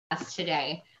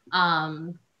today.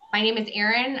 My name is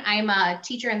Erin. I'm a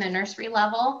teacher in the nursery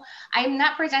level. I'm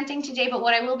not presenting today, but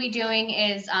what I will be doing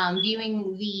is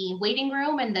viewing the waiting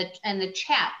room and the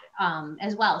chat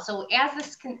as well. So as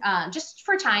this just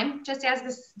for time, just as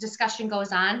this discussion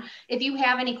goes on, if you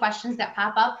have any questions that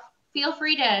pop up, feel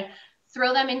free to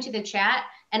throw them into the chat.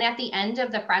 And at the end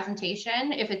of the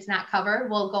presentation, if it's not covered,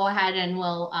 we'll go ahead and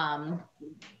we'll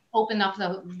open up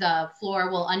the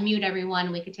floor. We'll unmute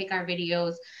everyone. We can take our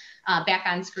videos back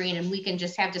on screen, and we can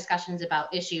just have discussions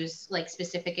about issues, like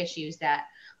specific issues that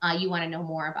you want to know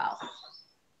more about.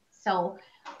 So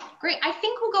great. I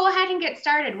think we'll go ahead and get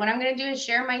started. What I'm going to do is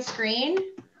share my screen.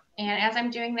 And as I'm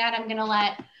doing that, I'm going to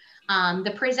let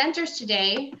the presenters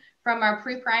today from our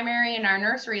pre-primary and our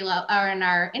nursery level, or in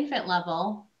our infant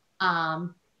level,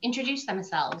 introduce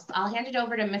themselves. I'll hand it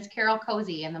over to Miss Carol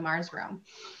Cozy in the Mars room.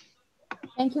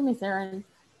 Thank you, Ms. Erin.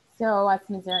 So as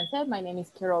Ms. Erin said, my name is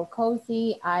Carol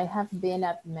Cozy. I have been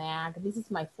at MAC. This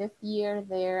is my 5th year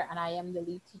there, and I am the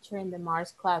lead teacher in the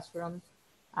Mars classroom,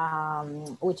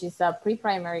 which is a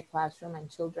pre-primary classroom, and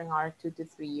children are 2 to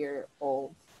 3 years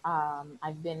old.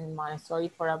 I've been in Montessori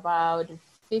for about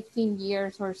 15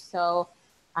 years or so,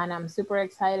 and I'm super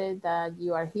excited that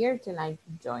you are here tonight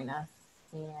to join us.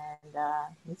 And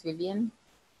Ms. Vivian.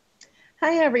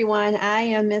 Hi, everyone. I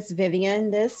am Miss Vivian.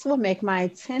 This will make my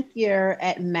 10th year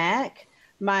at MAC,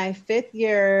 my 5th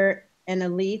year in a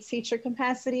lead teacher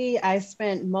capacity. I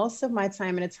spent most of my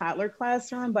time in a toddler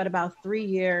classroom, but about 3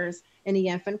 years in the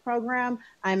infant program.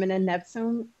 I'm in a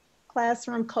Neptune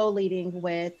classroom co-leading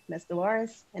with Miss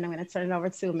Dolores, and I'm going to turn it over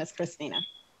to Miss Christina.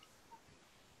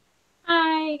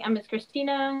 Hi, I'm Miss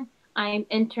Christina. I'm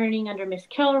interning under Miss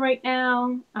Carol right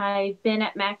now. I've been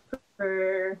at MAC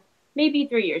for maybe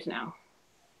 3 years now.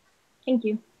 Thank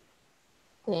you.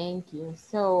 Thank you.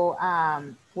 So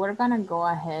we're gonna go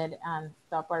ahead and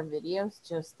stop our videos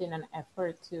just in an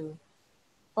effort to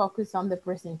focus on the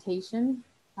presentation.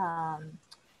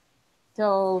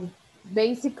 So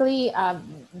basically,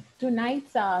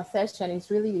 tonight's session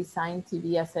is really designed to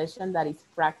be a session that is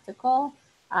practical,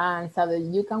 and so that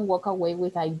you can walk away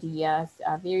with ideas,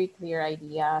 very clear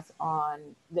ideas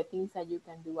on the things that you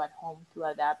can do at home to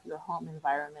adapt your home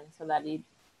environment so that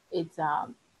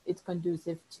it's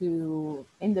conducive to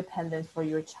independence for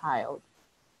your child.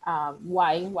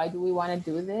 Why do we want to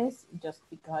do this? Just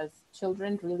because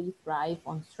children really thrive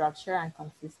on structure and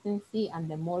consistency, and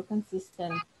the more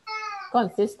consistence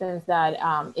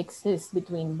that exists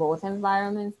between both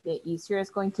environments, the easier it's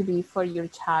going to be for your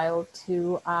child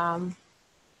to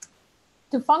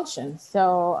function.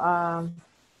 So,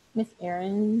 Miss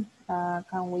Erin,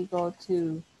 can we go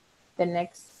to the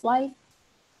next slide?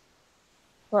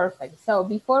 Perfect. So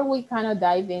before we kind of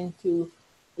dive into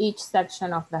each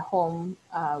section of the home,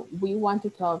 we want to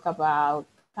talk about,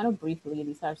 kind of briefly,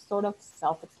 these are sort of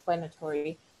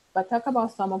self-explanatory, but talk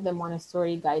about some of the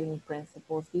Montessori guiding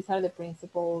principles. These are the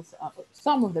principles,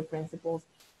 some of the principles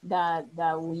that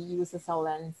we use as a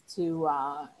lens to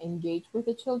engage with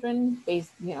the children,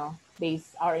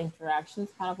 base our interactions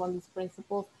kind of on these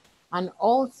principles, and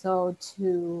also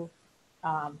to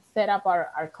set up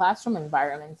our classroom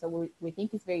environment. So we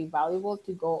think it's very valuable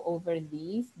to go over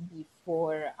these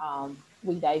before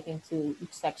we dive into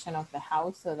each section of the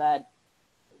house, so that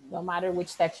no matter which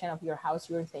section of your house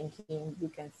you're thinking, you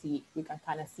can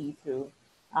kind of see through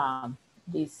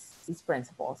these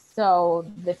principles. So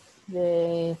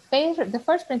the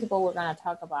first principle we're going to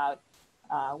talk about,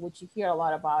 which you hear a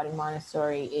lot about in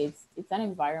Montessori, it's an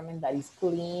environment that is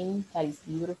clean, that is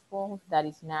beautiful, that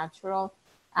is natural,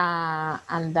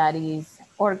 and that is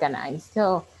organized.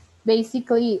 So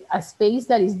basically a space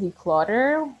that is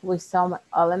decluttered with some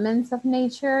elements of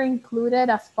nature included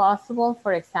as possible.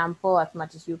 For example, as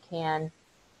much as you can,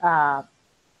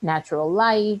 natural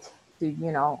light,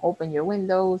 to open your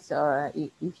windows, or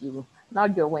if you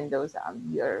not your windows,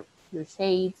 your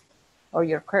shades or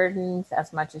your curtains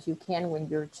as much as you can when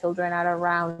your children are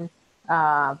around.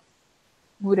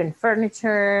 Wooden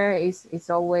furniture is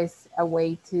always a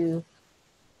way to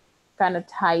kind of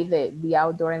tie the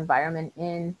outdoor environment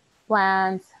in.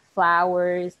 Plants,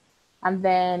 flowers, and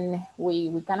then we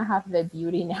kind of have the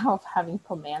beauty now of having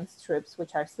command strips,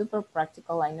 which are super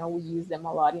practical. I know we use them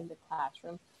a lot in the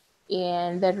classroom,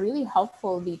 and they're really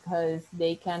helpful because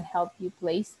they can help you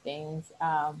place things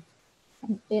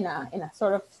in a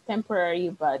sort of temporary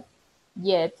but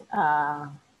yet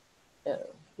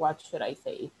what should I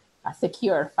say, a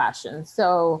secure fashion.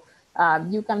 So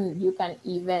you can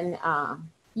even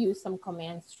use some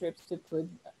command strips to put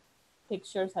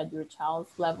pictures at your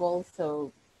child's level,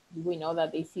 so we know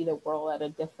that they see the world at a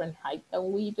different height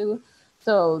than we do.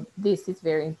 So this is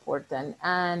very important.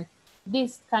 And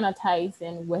this kind of ties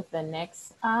in with the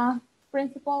next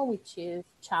principle, which is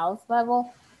child's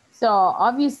level. So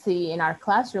obviously in our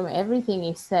classroom, everything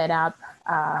is set up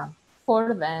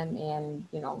for them, and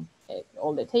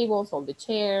all the tables, all the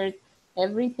chairs,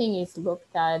 everything is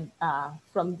looked at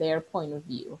from their point of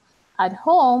view. At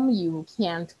home, you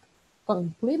can't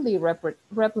completely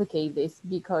replicate this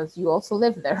because you also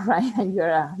live there, right? And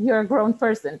you're a grown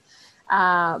person.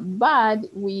 But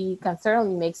we can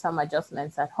certainly make some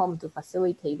adjustments at home to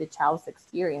facilitate the child's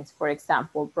experience. For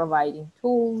example, providing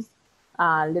tools,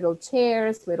 little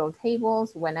chairs, little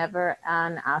tables, whenever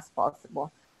and as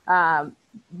possible.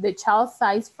 The child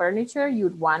size furniture,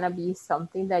 you'd want to be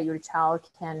something that your child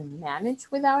can manage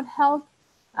without help.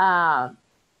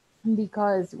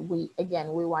 Because we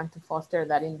want to foster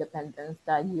that independence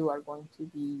that you are going to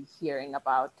be hearing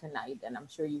about tonight, and I'm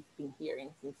sure you've been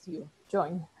hearing since you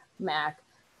joined MAC.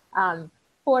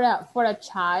 For a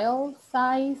child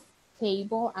size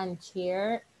table and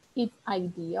chair, it's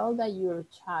ideal that your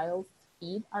child's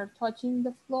feet are touching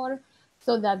the floor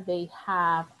so that they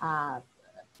have a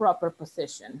proper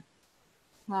position.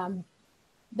 um,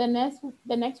 the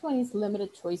next one is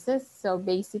limited choices. So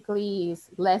basically, is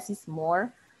less is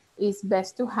more. It's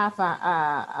best to have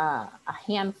a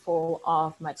handful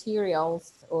of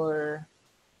materials, or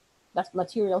that's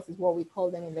materials is what we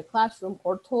call them in the classroom,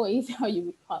 or toys, how you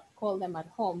would call them at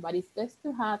home. But it's best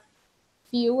to have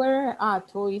fewer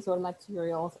toys or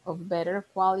materials of better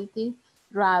quality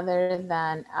rather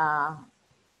than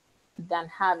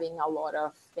having a lot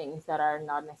of things that are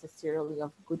not necessarily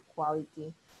of good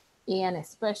quality. And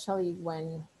especially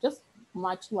when, just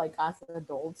much like us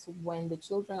adults, when the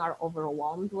children are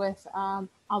overwhelmed with a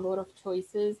lot of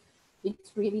choices,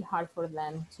 it's really hard for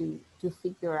them to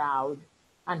figure out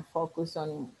and focus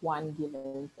on one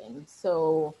given thing.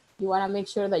 So you want to make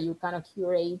sure that you kind of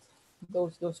curate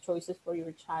those choices for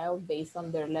your child based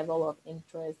on their level of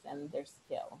interest and their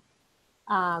skill.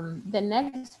 The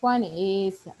next one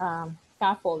is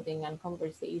scaffolding and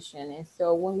conversation. And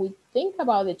so when we think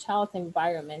about the child's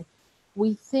environment,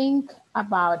 we think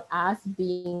about us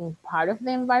being part of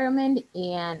the environment,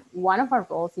 and one of our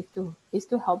roles is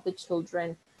to help the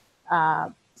children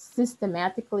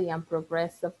systematically and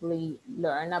progressively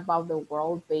learn about the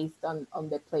world based on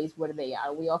the place where they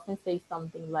are. We often say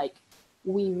something like,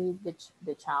 we meet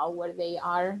the child where they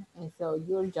are. And so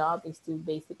your job is to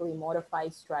basically modify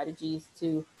strategies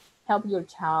to help your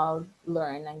child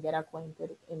learn and get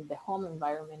acquainted in the home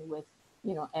environment with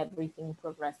everything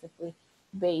progressively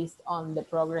based on the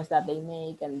progress that they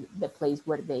make and the place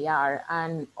where they are.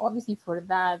 And obviously for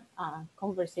that,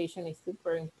 conversation is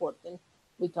super important.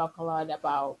 We talk a lot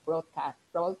about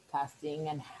broadcasting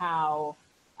and how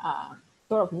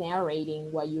sort of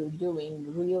narrating what you're doing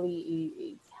really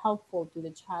is helpful to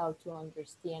the child to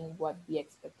understand what the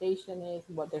expectation is,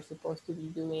 what they're supposed to be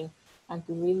doing, and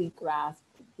to really grasp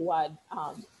what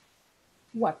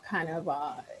kind of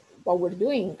what we're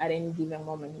doing at any given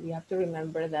moment. We have to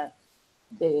remember that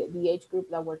the age group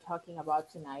that we're talking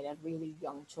about tonight are really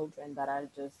young children that are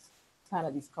just kind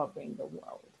of discovering the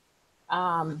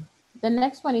world. The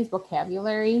next one is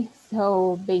vocabulary.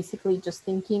 So basically just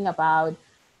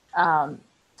um,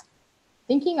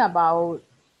 thinking about,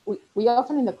 we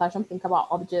often in the classroom think about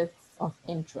objects of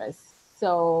interest.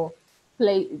 So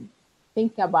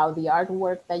think about the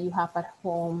artwork that you have at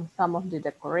home, some of the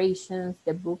decorations,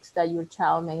 the books that your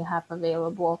child may have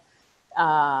available,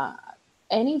 uh,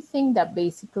 anything that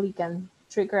basically can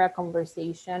trigger a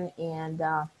conversation and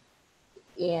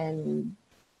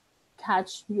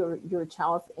catch your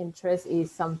child's interest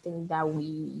is something that we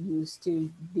use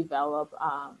to develop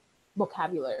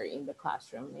vocabulary in the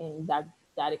classroom, and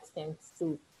that extends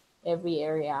to every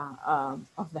area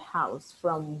of the house,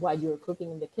 from what you're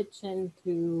cooking in the kitchen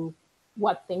to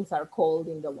what things are called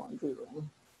in the laundry room.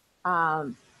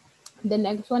 The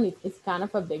next one is kind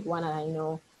of a big one, and I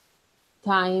know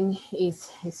time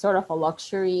is sort of a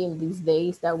luxury in these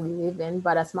days that we live in,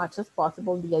 but as much as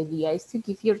possible, the idea is to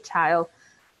give your child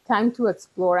time to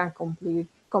explore and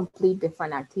complete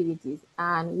different activities.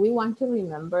 And we want to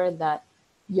remember that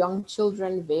young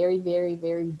children, very, very,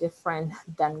 very different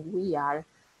than we are,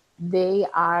 they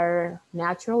are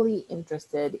naturally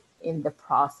interested in the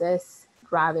process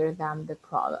rather than the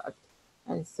product.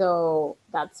 And so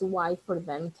that's why for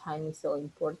them time is so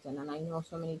important. And I know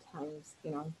so many times,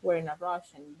 we're in a rush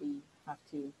and we have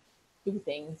to do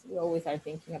things. We always are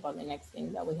thinking about the next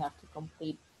thing that we have to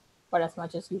complete. But as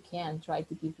much as you can, try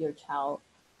to give your child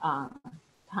uh,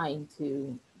 time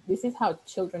to. This is how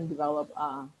children develop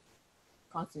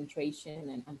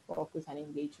concentration and focus and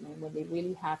engagement, when they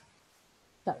really have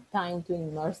time to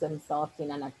immerse themselves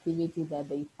in an activity that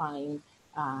they find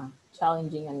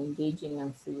challenging and engaging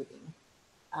and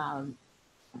soothing.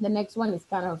 The next one is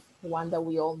kind of one that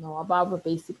we all know about, but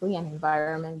basically an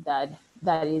environment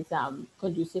that is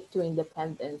conducive to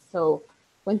independence. So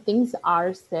when things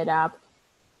are set up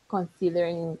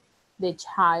considering the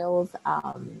child's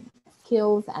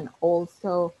skills and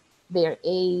also their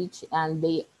age, and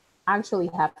they actually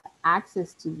have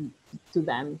access to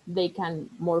them, they can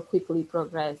more quickly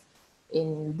progress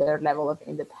in their level of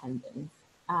independence.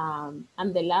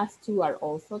 And the last two are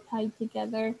also tied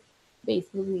together,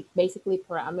 basically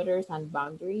parameters and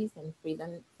boundaries and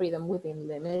freedom within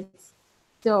limits.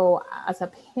 So as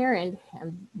a parent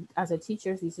and as a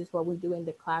teacher, this is what we do in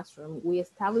the classroom. We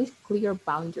establish clear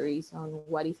boundaries on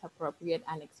what is appropriate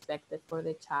and expected for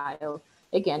the child,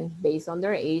 again, based on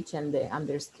their age and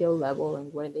their skill level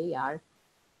and where they are.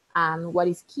 And what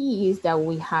is key is that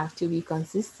we have to be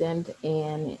consistent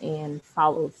and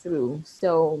follow through.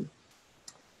 So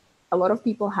a lot of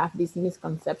people have this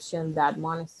misconception that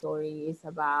Montessori is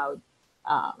about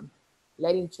um,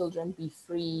 letting children be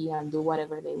free and do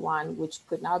whatever they want, which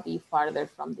could not be farther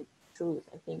from the truth.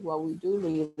 I think what we do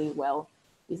really well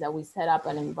is that we set up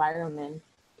an environment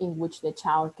in which the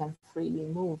child can freely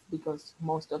move, because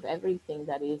most of everything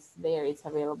that is there is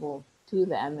available to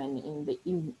them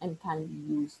and can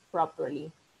be used properly.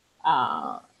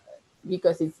 Uh,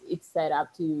 because it's set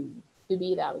up to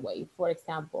be that way. For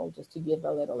example, just to give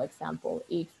a little example,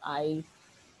 if I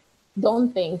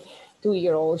don't think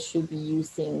 2-year-olds should be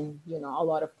using, a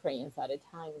lot of crayons at a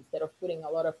time, instead of putting a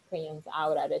lot of crayons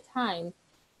out at a time,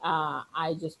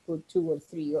 I just put 2 or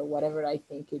 3 or whatever I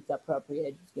think is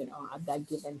appropriate, at that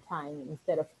given time,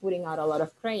 instead of putting out a lot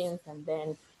of crayons and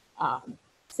then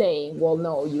saying, well,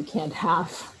 no, you can't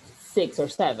have 6 or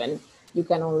 7, you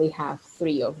can only have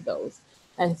 3 of those.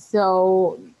 And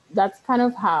so that's kind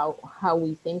of how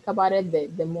we think about it.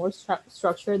 The more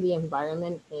structured the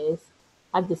environment is,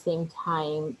 at the same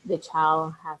time, the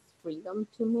child has freedom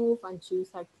to move and choose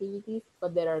activities,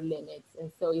 but there are limits.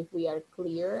 And so if we are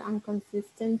clear and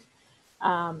consistent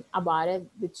about it,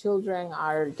 the children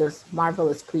are just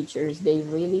marvelous creatures. They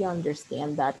really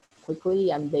understand that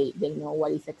quickly, and they know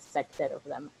what is expected of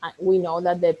them. We know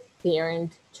that the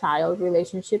parent-child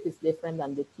relationship is different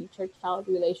than the teacher-child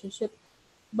relationship,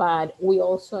 but we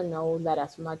also know that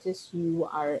as much as you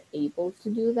are able to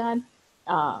do that,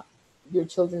 your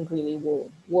children really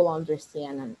will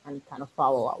understand and kind of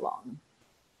follow along.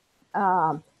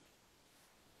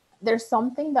 There's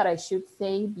something that I should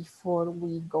say before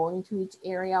we go into each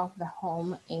area of the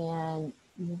home, and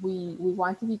we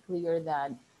want to be clear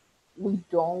that we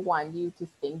don't want you to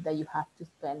think that you have to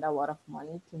spend a lot of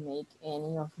money to make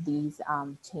any of these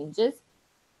changes.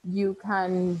 You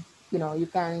can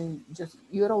just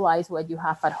utilize what you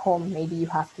have at home. Maybe you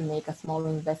have to make a small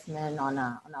investment on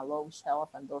a low shelf,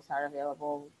 and those are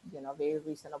available, very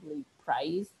reasonably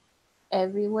priced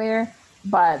everywhere.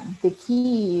 But the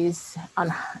key is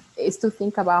to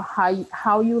think about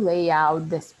how you lay out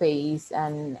the space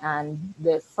and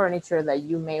the furniture that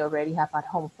you may already have at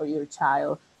home for your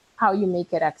child, how you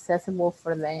make it accessible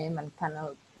for them, and kind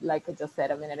of, like I just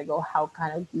said a minute ago, how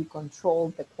kind of you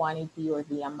control the quantity or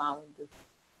the amount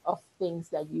of things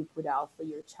that you put out for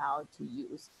your child to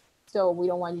use. So we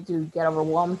don't want you to get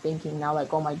overwhelmed thinking now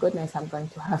like, oh my goodness, I'm going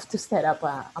to have to set up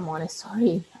a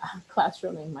Montessori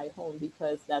classroom in my home,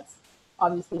 because that's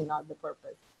obviously not the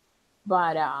purpose.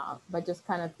 But just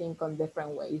kind of think on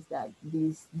different ways that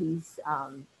these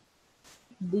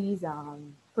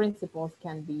principles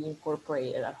can be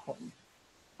incorporated at home.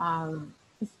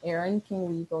 Ms. Erin, can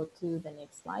we go to the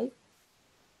next slide?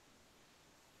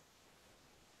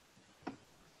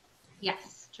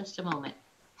 Yes, just a moment.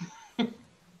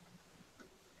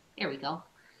 There we go.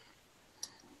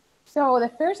 So the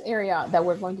first area that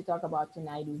we're going to talk about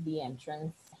tonight is the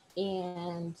entrance.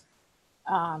 And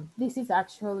this is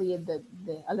actually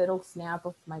a little snap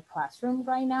of my classroom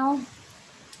right now.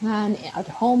 And at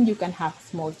home, you can have a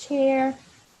small chair,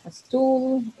 a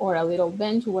stool, or a little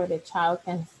bench where the child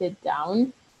can sit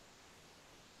down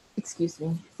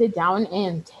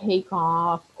and take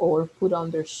off or put on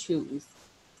their shoes.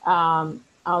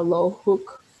 A low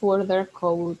hook for their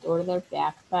coat or their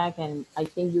backpack. And I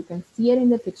think you can see it in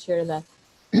the picture that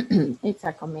it's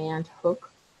a command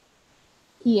hook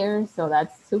here. So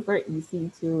that's super easy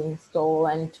to install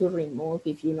and to remove.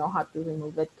 If you know how to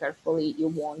remove it carefully, it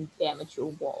won't damage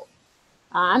your wall.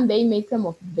 And they make them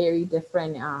of very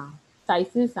different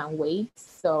sizes and weights.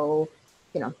 So,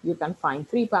 you can find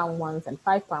 3-pound ones and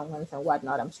 5-pound ones and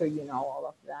whatnot. I'm sure you know all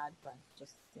of that, but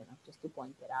just to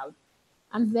point it out.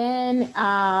 And then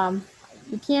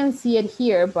you can't see it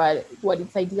here, but what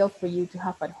it's ideal for you to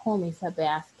have at home is a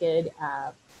basket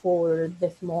for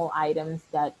the small items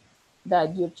that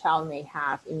your child may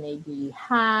have. It may be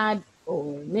hat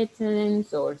or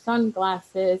mittens or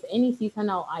sunglasses, any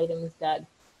seasonal items that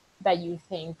you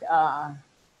think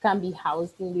can be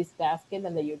housed in this basket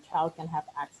and that your child can have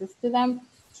access to them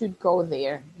should go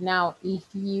there. Now, if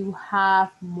you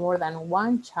have more than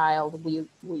one child, we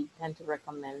tend to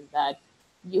recommend that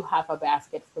you have a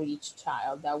basket for each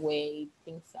child. That way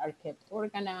things are kept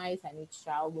organized and each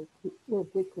child will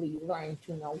quickly learn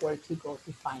to know where to go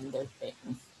to find their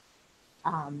things.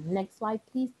 Next slide,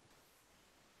 please.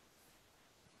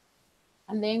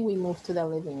 And then we move to the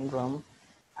living room.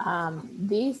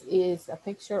 This is a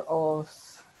picture of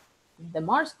the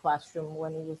Mars classroom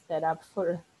when it was set up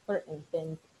for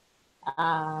infants.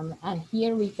 And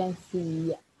here we can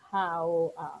see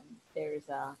how there's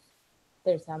a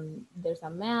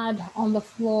mat on the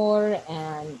floor,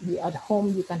 and at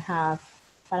home you can have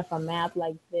kind of a mat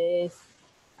like this,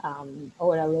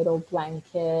 or a little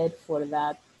blanket for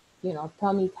that,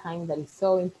 tummy time that is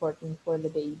so important for the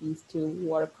babies to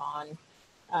work on.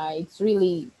 It's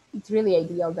really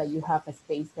ideal that you have a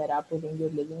space set up within your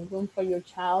living room for your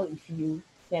child. If you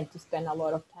tend to spend a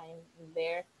lot of time in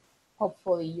there,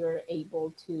 hopefully you're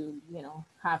able to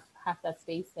have that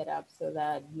space set up so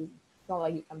that it's not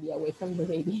like you can be away from the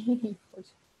baby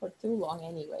for too long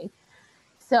anyway.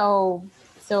 So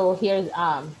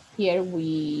here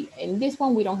we, in this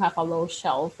one, we don't have a low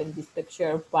shelf in this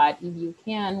picture, but if you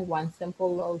can, one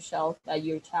simple low shelf that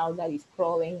your child that is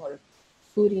crawling or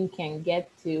footing can get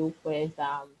to with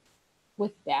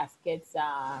baskets,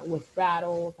 with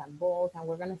rattles and balls, and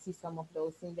we're gonna see some of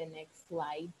those in the next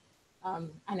slide. An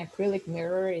acrylic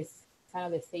mirror is kind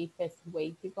of the safest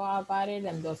way to go about it,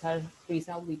 and those are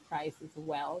reasonably priced as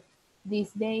well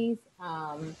these days.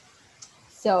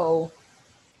 So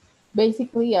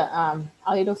basically a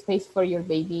little space for your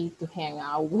baby to hang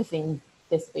out within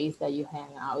the space that you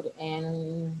hang out.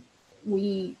 And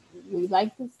we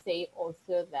like to say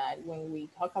also that when we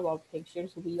talk about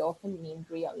pictures, we often mean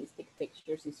realistic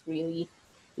pictures.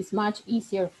 It's much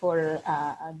easier for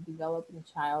a developing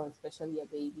child, especially a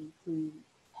baby, to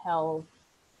tell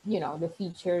the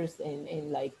features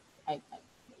in like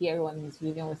here when Ms.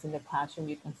 Vivian was in the classroom,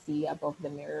 you can see above the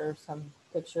mirror some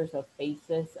pictures of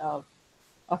faces of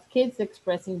kids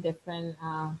expressing different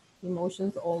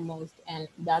emotions almost, and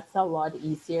that's a lot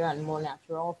easier and more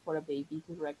natural for a baby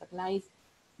to recognize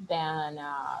than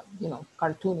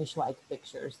cartoonish like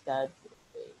pictures that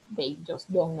they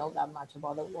just don't know that much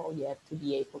about the world yet to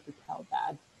be able to tell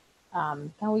that.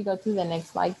 Can we go to the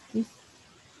next slide, please?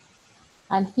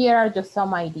 And here are just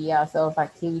some ideas of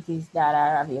activities that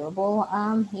are available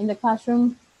in the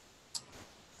classroom.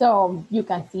 So you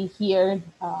can see here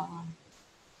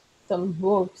some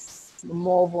books,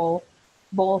 mobile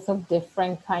balls of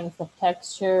different kinds of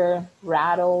texture,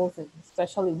 rattles,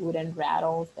 especially wooden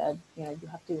rattles that you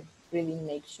have to really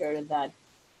make sure that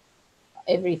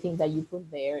everything that you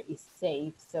put there is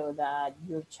safe, so that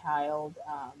your child,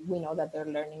 we know that they're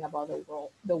learning about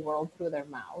the world through their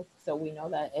mouth. So we know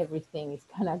that everything is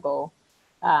gonna go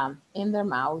in their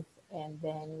mouth, and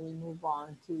then we move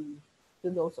on to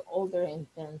those older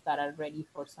infants that are ready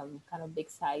for some kind of big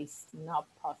size knot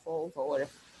puzzles or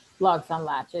locks and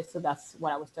latches. So that's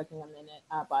what I was talking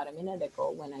about a minute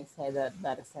ago when I said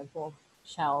that a simple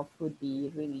shelf would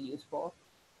be really useful,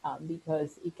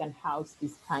 because it can house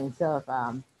these kinds of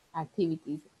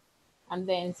activities. And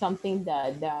then something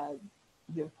that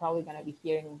you're probably going to be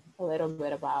hearing a little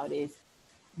bit about is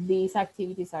these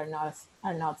activities are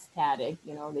not static.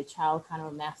 The child kind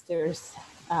of masters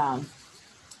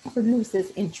or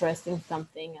loses interest in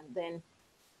something, and then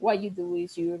what you do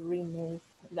is you remove.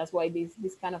 That's why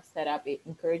this kind of setup, it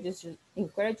encourages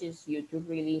you to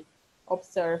really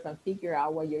observe and figure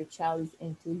out what your child is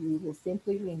into. You will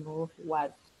simply remove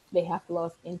what they have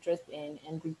lost interest in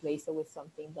and replace it with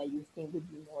something that you think would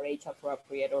be more age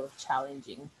appropriate or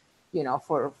challenging,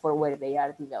 for where they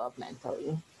are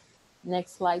developmentally.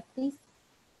 Next slide, please.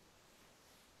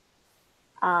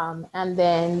 And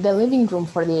then the living room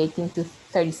for the 18 to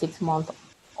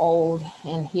 36-month-old.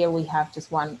 And here we have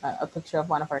just a picture of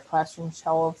one of our classroom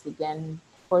shelves. Again,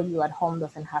 for you at home,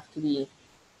 doesn't have to be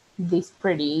this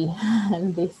pretty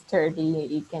and this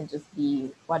sturdy. It can just be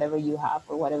whatever you have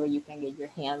or whatever you can get your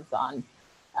hands on.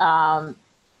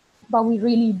 But we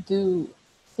really do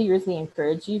seriously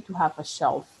encourage you to have a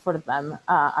shelf for them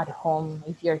at home.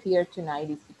 If you're here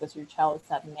tonight, it's because your child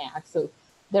is at MAC. So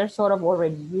they're sort of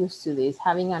already used to this.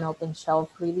 Having an open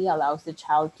shelf really allows the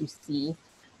child to see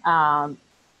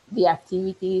the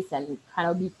activities and kind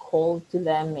of be called to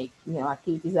them, make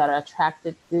activities that are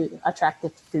attractive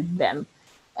to them.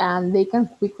 and they can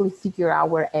quickly figure out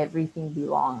where everything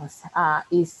belongs.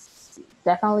 Is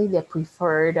definitely the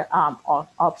preferred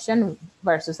option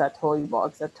versus a toy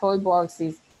box. A toy box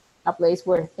is a place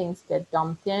where things get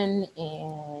dumped in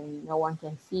and no one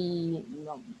can see.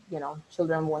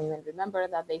 Children won't even remember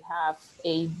that they have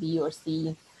A, B, or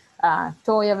C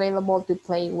toy available to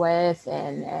play with,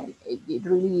 and it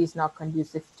really is not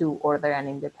conducive to order and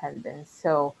independence.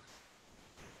 So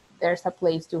there's a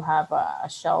place to have a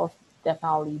shelf,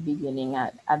 definitely beginning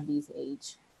at this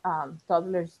age.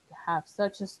 Toddlers have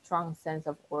such a strong sense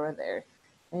of order.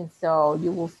 And so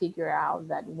you will figure out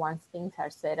that once things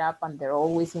are set up and they're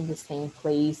always in the same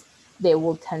place, they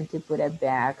will tend to put it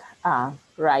back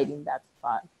right in that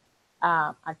spot.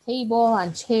 A table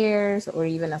and chairs, or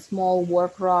even a small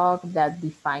work rug that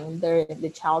define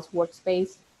the child's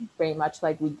workspace, very much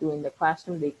like we do in the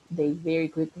classroom. They very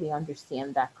quickly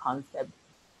understand that concept.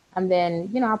 And then,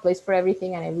 a place for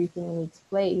everything, and everything in its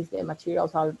place. The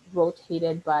materials are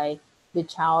rotated by the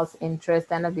child's interest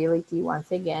and ability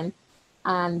once again.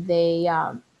 And they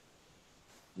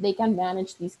can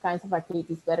manage these kinds of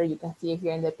activities better. You can see it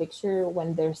here in the picture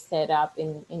when they're set up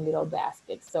in little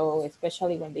baskets. So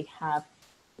especially when they have,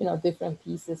 different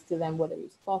pieces to them, whether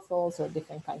it's puzzles or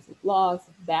different kinds of blocks,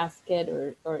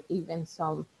 basket, or even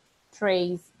some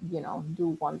trays,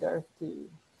 do wonder to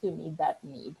meet that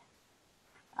need.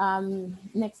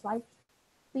 Next slide,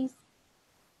 please.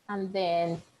 And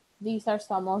then these are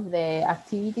some of the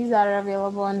activities that are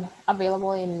available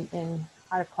in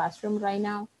our classroom right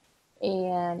now.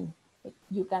 And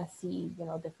you can see,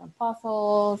 different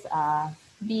puzzles,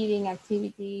 beading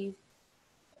activities.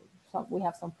 So we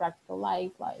have some practical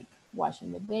life like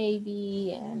washing the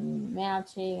baby and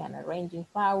matching and arranging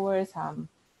flowers,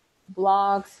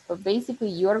 blocks. But basically,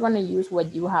 you're going to use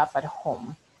what you have at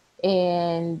home.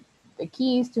 And the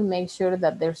key is to make sure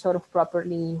that they're sort of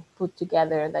properly put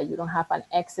together, that you don't have an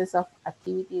excess of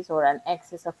activities or an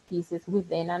excess of pieces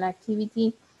within an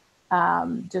activity.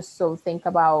 Just so think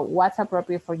about what's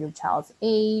appropriate for your child's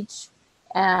age.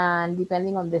 And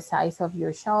depending on the size of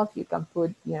your shelf, you can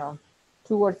put,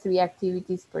 2 or 3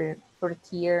 activities per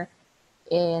tier,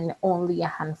 and only a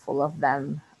handful of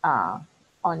them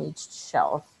on each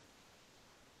shelf.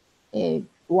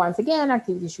 Once again,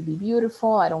 activities should be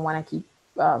beautiful. I don't want to keep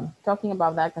talking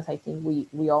about that, because I think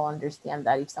we all understand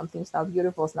that if something's not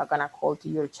beautiful, it's not going to call to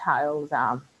your child's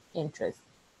interest.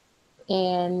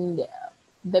 And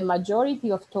the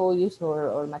majority of toys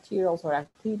or materials or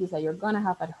activities that you're going to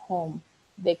have at home,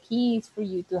 the key is for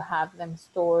you to have them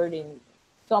stored in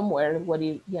somewhere.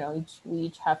 We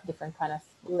each have different kind of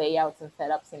layouts and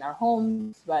setups in our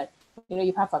homes, but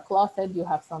you have a closet, you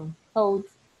have some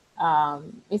coats.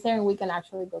 Is there, we can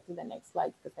actually go to the next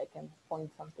slide, because I can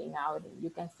point something out, and you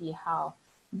can see how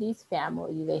this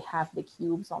family, they have the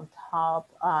cubes on top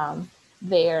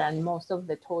there, and most of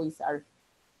the toys are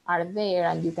there,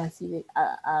 and you can see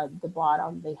at the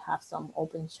bottom they have some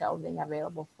open shelving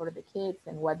available for the kids.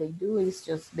 And what they do is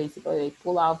just basically they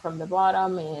pull out from the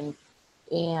bottom and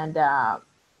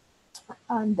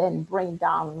then bring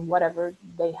down whatever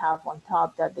they have on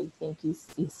top that they think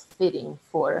is fitting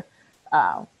for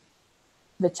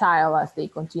the child as they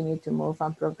continue to move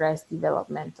and progress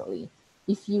developmentally.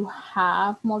 If you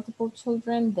have multiple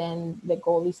children, then the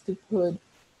goal is to put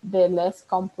the less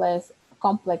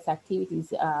complex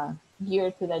activities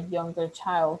geared to that younger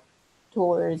child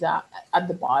towards at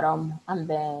the bottom, and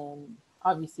then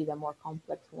obviously the more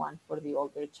complex one for the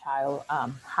older child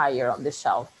higher on the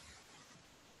shelf.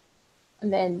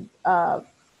 And then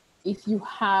if you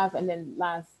have, and then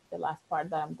the last part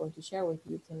that I'm going to share with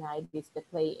you tonight is the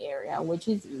play area, which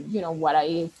is, what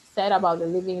I said about the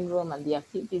living room and the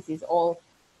activities is all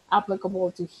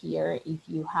applicable to here. If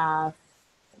you have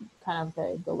kind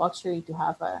of the luxury to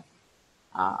have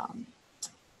what's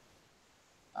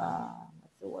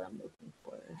the word I'm looking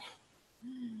for?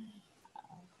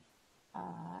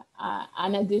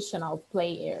 An additional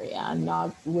play area,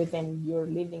 not within your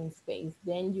living space,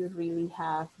 then you really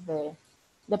have the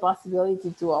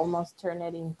possibility to almost turn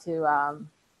it into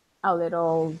a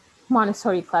little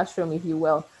Montessori classroom, if you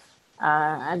will.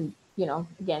 And,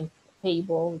 again,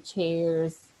 table,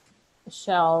 chairs,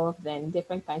 shelf, then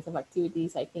different kinds of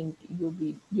activities. I think you'll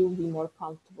be more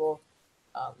comfortable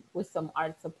with some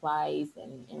art supplies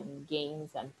and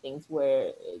games and things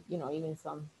where, even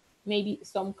maybe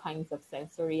some kinds of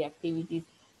sensory activities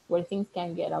where things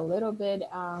can get a little bit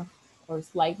or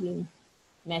slightly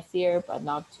messier, but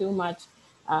not too much.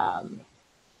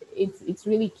 It's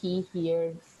really key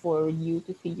here for you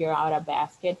to figure out a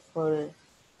basket for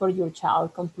your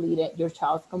child's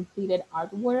completed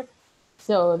artwork.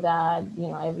 so that, you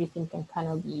know, everything can kind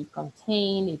of be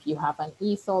contained. If you have an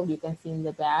easel, you can see in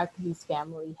the back, this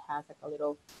family has like a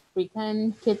little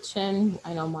freaking kitchen.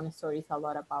 I know Montessori is a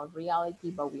lot about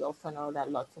reality, but we also know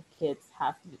that lots of kids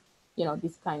have, you know,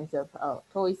 these kinds of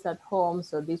toys at home.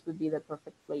 So this would be the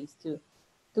perfect place to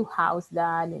house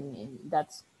that, and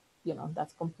that's, you know,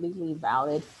 that's completely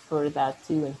valid for that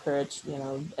to encourage, you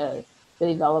know, the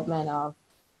development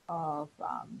of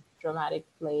dramatic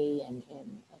play and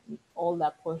all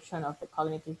that portion of the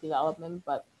cognitive development.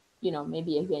 But, you know,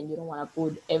 maybe again, you don't want to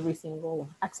put every single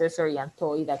accessory and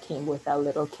toy that came with that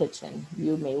little kitchen.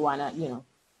 You may want to, you know,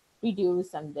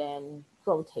 reduce and then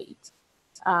rotate.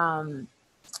 Um,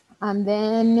 and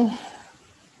then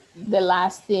the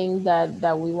last thing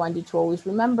that we want you to always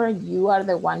remember, you are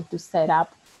the one to set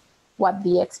up what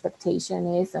the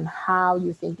expectation is and how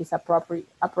you think is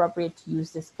appropriate to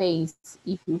use the space.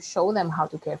 If you show them how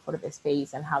to care for the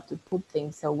space and how to put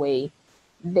things away,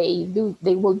 they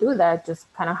will do that,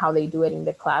 just kind of how they do it in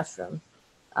the classroom.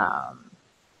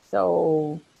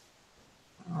 So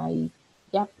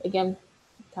yeah, again,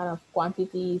 kind of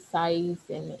quantity, size,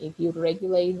 and if you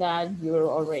regulate that, you're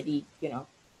already, you know,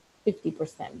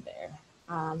 50% there.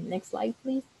 Next slide,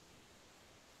 please.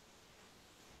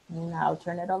 And I'll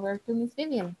turn it over to Ms.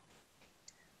 Vivian.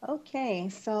 Okay,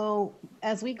 so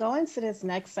as we go into this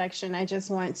next section, I just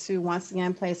want to once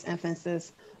again place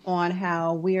emphasis on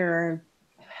how we're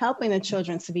helping the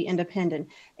children to be independent.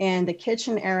 And the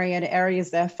kitchen area, the areas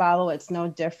that follow, it's no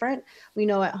different. We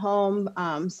know at home,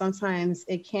 sometimes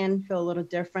it can feel a little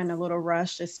different, a little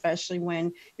rushed, especially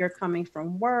when you're coming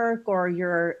from work or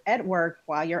you're at work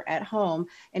while you're at home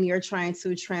and you're trying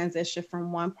to transition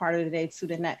from one part of the day to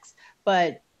the next.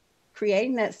 But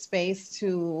creating that space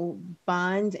to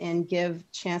bond and give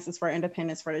chances for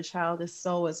independence for the child is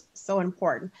so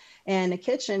important. And the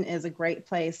kitchen is a great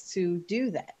place to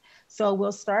do that. So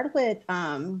we'll start with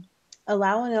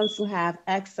allowing them to have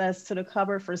access to the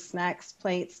cupboard for snacks,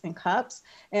 plates, and cups.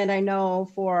 And I know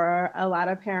for a lot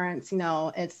of parents, you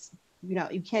know, it's, you know,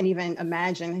 you can't even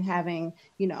imagine having,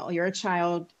 you know, your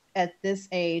child at this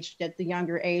age, at the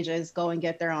younger ages, go and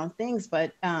get their own things.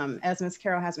 But as Ms.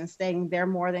 Carroll has been stating, they're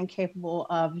more than capable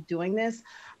of doing this.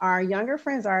 Our younger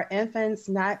friends are infants,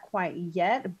 not quite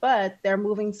yet, but they're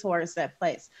moving towards that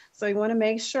place. So you want to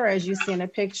make sure, as you see in the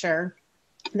picture,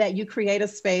 that you create a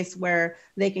space where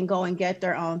they can go and get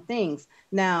their own things.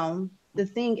 Now, the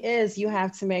thing is, you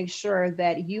have to make sure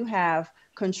that you have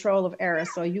control of error.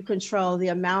 So you control the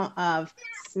amount of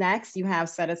snacks you have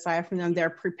set aside for them. They're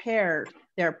prepared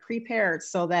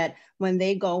so that when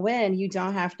they go in, you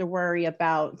don't have to worry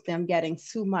about them getting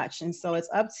too much. And so it's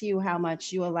up to you how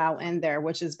much you allow in there,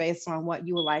 which is based on what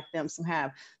you would like them to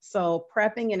have. So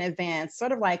prepping in advance,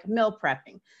 sort of like meal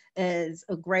prepping, is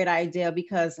a great idea,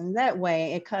 because in that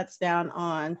way it cuts down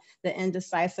on the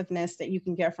indecisiveness that you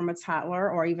can get from a toddler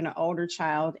or even an older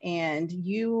child, and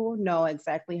you know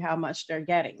exactly how much they're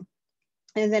getting.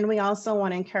 And then we also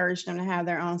want to encourage them to have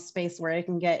their own space where they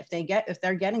can get, if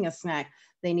they're getting a snack,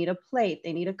 they need a plate,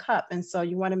 they need a cup. And so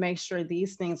you want to make sure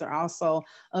these things are also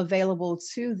available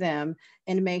to them,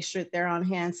 and make sure that they're on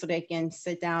hand so they can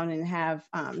sit down and have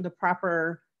the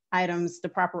proper items, the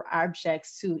proper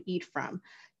objects to eat from,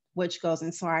 which goes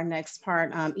into our next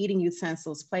part, eating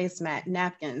utensils, placemat,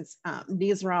 napkins.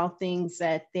 These are all things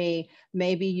that they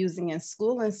may be using in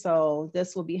school. And so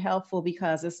this will be helpful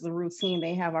because this is a routine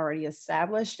they have already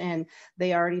established and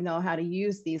they already know how to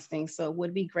use these things. So it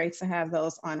would be great to have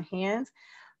those on hand.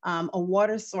 A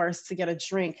water source to get a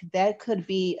drink. That could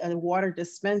be a water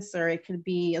dispenser. It could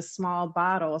be a small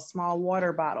bottle, a small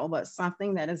water bottle, but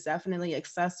something that is definitely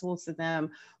accessible to them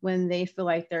when they feel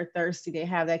like they're thirsty. They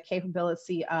have that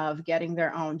capability of getting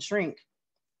their own drink.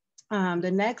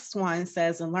 The next one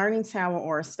says a learning tower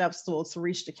or a step stool to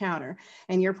reach the counter.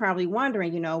 And you're probably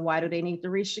wondering, you know, why do they need to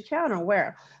reach the counter?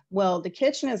 Where? Well, the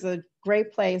kitchen is a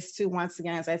great place to, once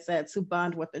again, as I said, to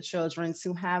bond with the children,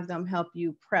 to have them help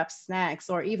you prep snacks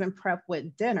or even prep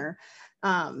with dinner.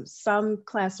 Some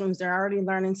classrooms, they're already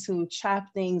learning to chop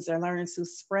things, they're learning to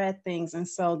spread things. And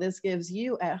so this gives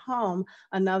you at home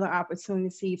another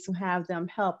opportunity to have them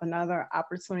help, another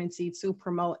opportunity to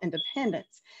promote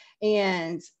independence.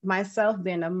 And myself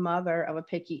being a mother of a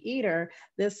picky eater,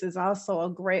 this is also a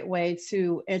great way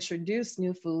to introduce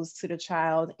new foods to the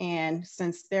child. And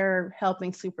since they're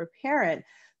helping to prepare it,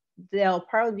 they'll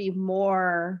probably be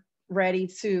more ready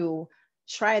to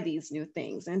try these new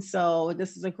things. And so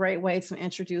this is a great way to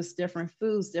introduce different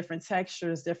foods, different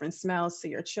textures, different smells to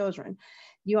your children.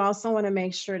 You also want to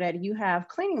make sure that you have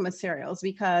cleaning materials,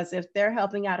 because if they're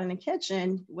helping out in the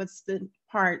kitchen, what's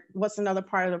another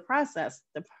part of the process?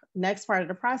 The next part of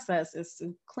the process is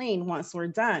to clean once we're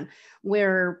done.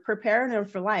 We're preparing them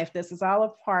for life. This is all a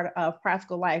part of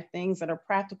practical life, things that are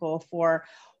practical for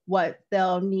what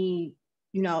they'll need,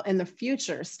 you know, in the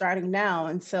future, starting now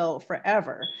until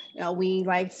forever. You know, we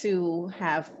like to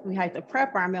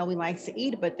prep our meal, we like to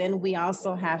eat, but then we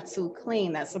also have to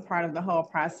clean. That's a part of the whole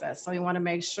process. So we want to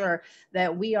make sure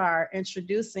that we are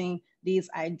introducing these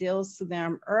ideals to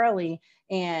them early,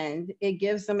 and it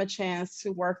gives them a chance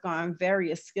to work on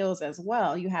various skills as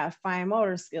well. You have fine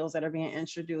motor skills that are being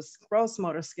introduced, gross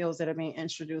motor skills that are being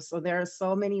introduced. So there are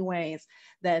so many ways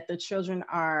that the children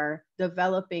are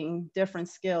developing different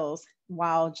skills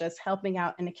while just helping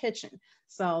out in the kitchen.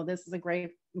 So this is a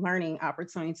great learning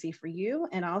opportunity for you,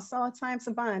 and also a time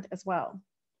to bond as well.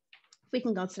 If we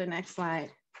can go to the next slide,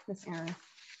 Ms. Erin.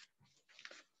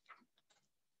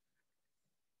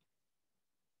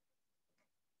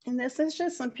 And this is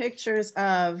just some pictures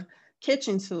of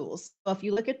kitchen tools. So if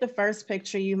you look at the first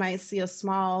picture, you might see a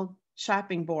small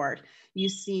chopping board. You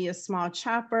see a small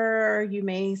chopper.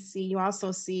 You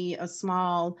also see a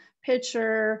small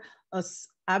pitcher,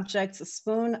 objects to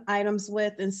spoon items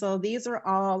with. And so these are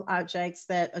all objects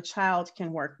that a child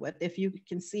can work with if you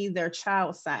can see their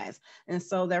child size. And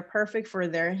so they're perfect for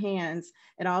their hands.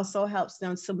 It also helps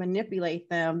them to manipulate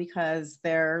them because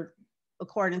they're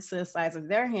according to the size of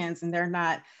their hands, and they're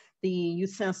not the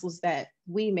utensils that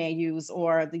we may use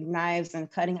or the knives and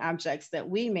cutting objects that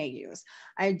we may use.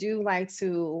 I do like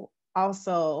to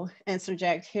also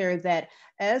interject here that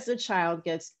as the child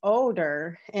gets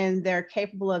older and they're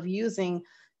capable of using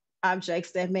objects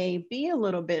that may be a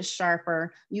little bit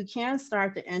sharper, you can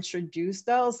start to introduce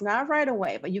those, not right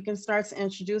away, but you can start to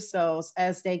introduce those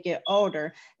as they get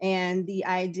older. And the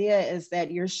idea is that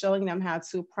you're showing them how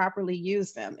to properly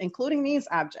use them, including these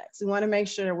objects. We want to make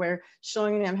sure we're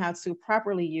showing them how to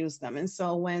properly use them. And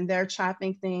so when they're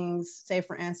chopping things, say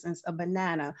for instance, a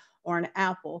banana or an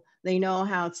apple, they know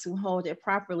how to hold it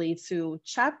properly to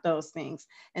chop those things.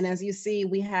 And as you see,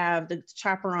 we have the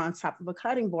chopper on top of a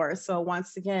cutting board. So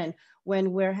once again,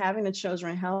 when we're having the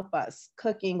children help us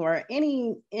cooking or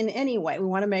in any way, we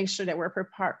want to make sure that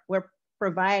we're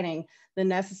providing the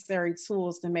necessary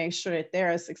tools to make sure that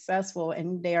they're successful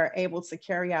and they are able to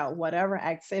carry out whatever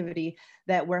activity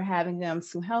that we're having them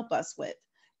to help us with.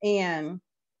 And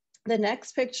the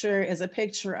next picture is a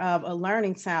picture of a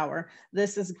learning tower.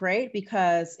 This is great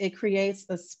because it creates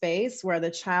a space where the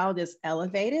child is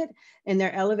elevated, and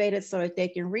they're elevated so that they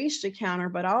can reach the counter,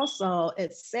 but also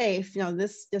it's safe. You know,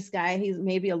 this guy, he's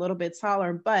maybe a little bit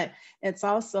taller, but it's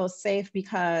also safe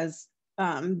because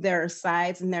there are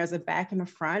sides and there's a back and a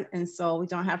front. And so we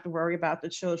don't have to worry about the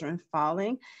children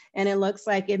falling. And it looks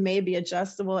like it may be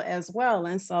adjustable as well.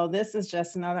 And so this is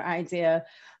just another idea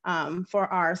for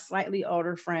our slightly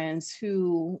older friends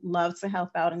who love to help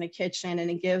out in the kitchen,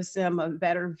 and it gives them a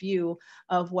better view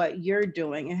of what you're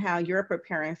doing and how you're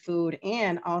preparing food,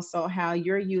 and also how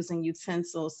you're using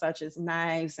utensils such as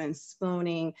knives and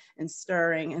spooning and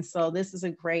stirring. And so this is a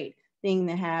great thing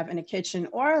to have in a kitchen,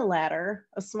 or a ladder,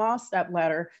 a small step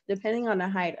ladder, depending on the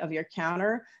height of your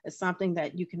counter, is something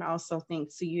that you can also think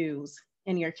to use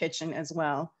in your kitchen as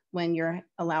well when you're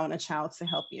allowing a child to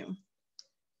help you.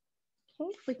 Okay,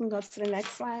 if we can go to the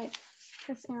next slide,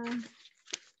 Ms. Erin.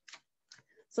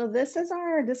 So this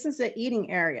is the eating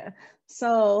area.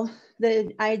 So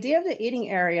the idea of the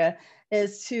eating area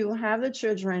is to have the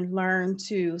children learn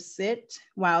to sit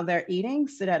while they're eating,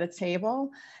 sit at a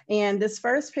table. And this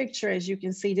first picture, as you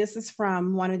can see, this is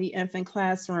from one of the infant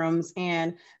classrooms,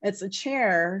 and it's a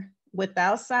chair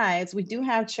without sides. We do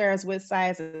have chairs with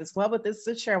sides as well, but this is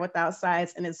a chair without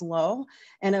sides, and it's low,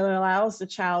 and it allows the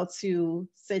child to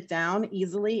sit down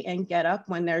easily and get up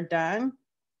when they're done.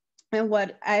 And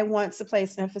what I want to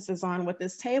place emphasis on with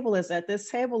this table is that this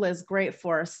table is great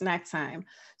for snack time.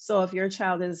 So if your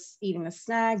child is eating a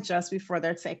snack just before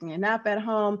they're taking a nap at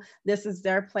home, this is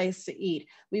their place to eat.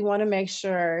 We want to make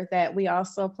sure that we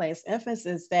also place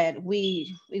emphasis that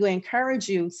we encourage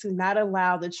you to not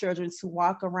allow the children to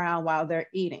walk around while they're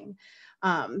eating.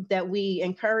 That we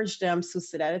encourage them to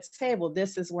sit at a table.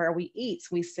 This is where we eat.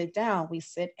 We sit down, we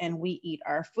sit and we eat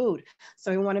our food. So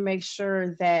we want to make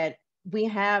sure that we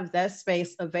have that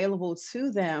space available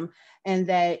to them, and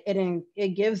that it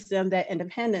gives them that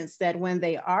independence, that when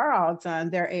they are all done,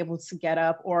 they're able to get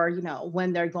up, or, you know,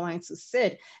 when they're going to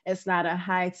sit, it's not a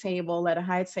high table or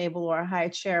a high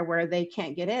chair where they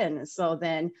can't get in. So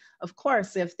then, of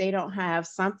course, if they don't have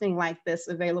something like this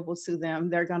available to them,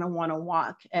 they're going to want to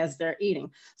walk as they're eating.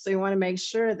 So you want to make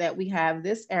sure that we have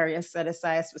this area set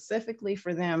aside specifically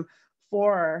for them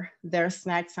for their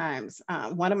snack times.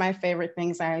 One of my favorite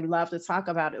things I love to talk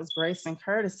about is grace and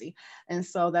courtesy. And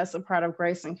so that's a part of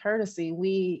grace and courtesy.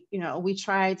 We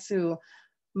try to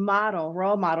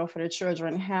role model for the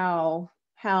children how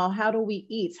do we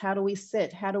eat, how do we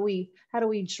sit, how do we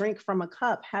drink from a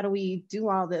cup, how do we do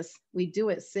all this? We do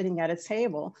it sitting at a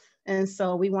table. And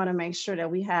so we want to make sure that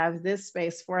we have this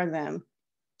space for them,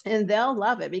 and they'll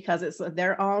love it because it's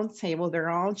their own table, their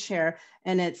own chair,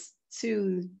 and it's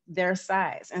to their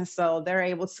size. And so they're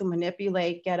able to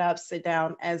manipulate, get up, sit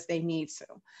down as they need to.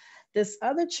 This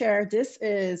other chair, this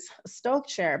is a Stoke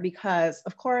chair because,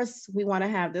 of course, we want to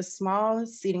have this small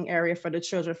seating area for the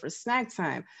children for snack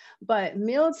time. But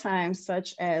meal times,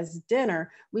 such as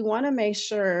dinner, we want to make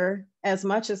sure as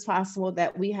much as possible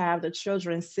that we have the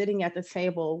children sitting at the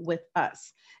table with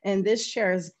us. And this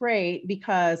chair is great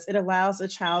because it allows the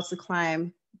child to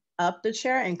climb up the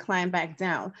chair and climb back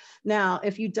down. Now,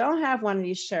 if you don't have one of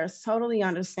these chairs, totally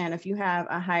understand if you have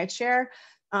a high chair.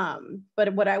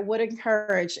 But what I would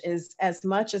encourage is, as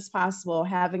much as possible,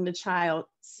 having the child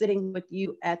sitting with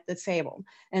you at the table.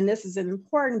 And this is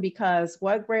important because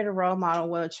what greater role model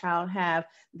will a child have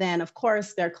than, of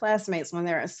course, their classmates when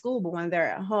they're at school, but when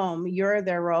they're at home, you're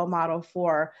their role model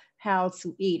for how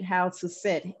to eat, how to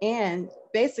sit, and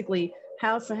basically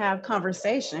how to have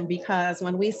conversation. Because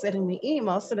when we sit and we eat,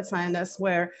 most of the time, that's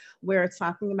where we're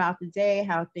talking about the day,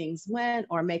 how things went,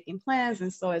 or making plans.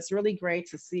 And so it's really great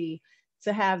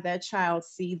to have that child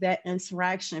see that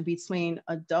interaction between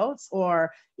adults,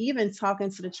 or even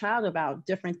talking to the child about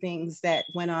different things that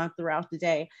went on throughout the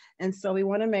day. And so we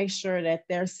want to make sure that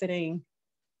they're sitting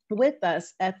with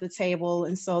us at the table,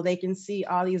 and so they can see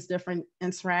all these different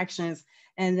interactions.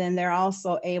 And then they're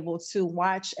also able to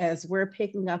watch as we're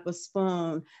picking up a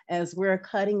spoon, as we're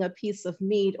cutting a piece of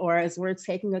meat, or as we're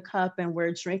taking a cup and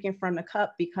we're drinking from the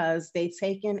cup, because they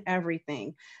take in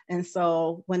everything. And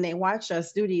so when they watch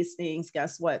us do these things,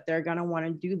 guess what? They're going to want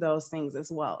to do those things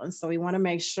as well. And so we want to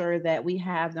make sure that we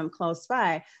have them close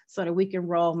by so that we can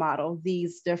role model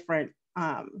these different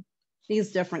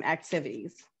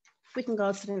activities. We can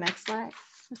go to the next slide.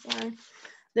 Sorry.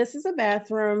 This is a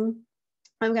bathroom.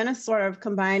 I'm going to sort of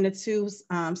combine the two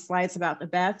slides about the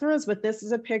bathrooms, but this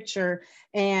is a picture,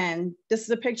 and this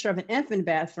is a picture of an infant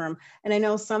bathroom. And I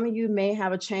know some of you may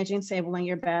have a changing table in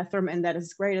your bathroom, and that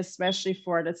is great, especially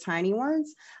for the tiny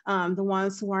ones. The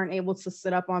ones who aren't able to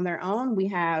sit up on their own, we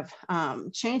have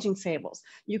changing tables.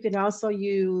 You can also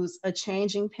use a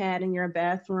changing pad in your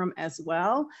bathroom as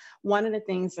well. One of the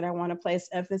things that I want to place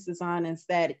emphasis on is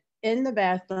that in the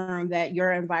bathroom, that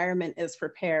your environment is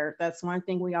prepared. That's one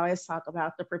thing we always talk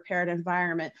about, the prepared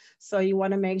environment. So you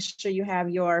want to make sure you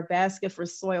have your basket for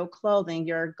soiled clothing,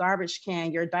 your garbage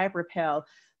can, your diaper pail.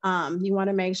 You want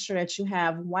to make sure that you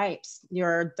have wipes,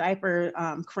 your diaper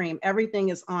cream, everything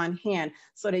is on hand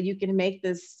so that you can make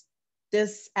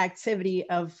this activity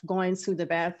of going to the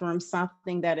bathroom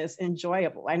something that is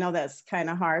enjoyable. I know that's kind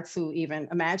of hard to even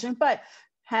imagine, but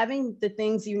having the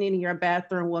things you need in your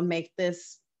bathroom will make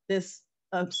this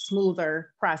a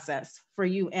smoother process for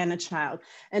you and a child.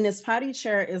 And this potty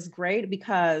chair is great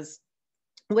because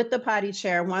with the potty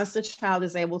chair, once the child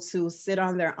is able to sit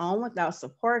on their own without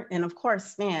support, and of course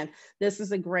stand, this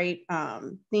is a great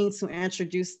thing to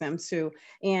introduce them to.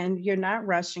 And you're not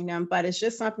rushing them, but it's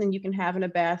just something you can have in a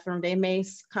bathroom. They may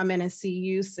come in and see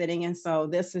you sitting. And so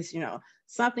this is,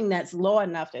 something that's low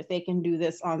enough that they can do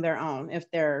this on their own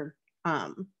if they're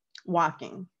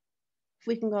walking. If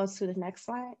we can go to the next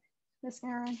slide, Ms.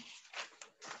 Erin.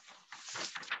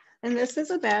 And this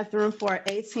is a bathroom for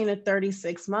 18 to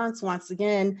 36 months. Once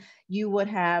again, you would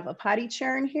have a potty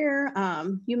chair in here.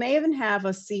 You may even have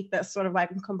a seat that's sort of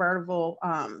like a convertible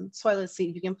toilet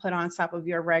seat you can put on top of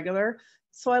your regular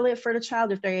toilet for the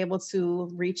child if they're able to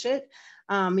reach it.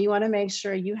 You want to make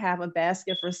sure you have a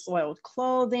basket for soiled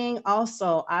clothing,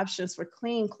 also options for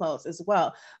clean clothes as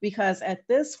well, because at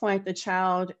this point, the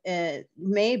child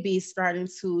may be starting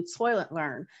to toilet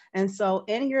learn. And so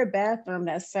in your bathroom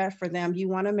that's set for them, you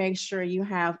want to make sure you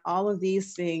have all of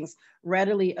these things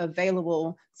readily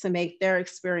available to make their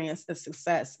experience a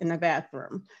success in the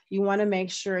bathroom. You want to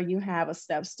make sure you have a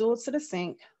step stool to the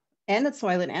sink and the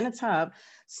toilet and a tub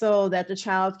so that the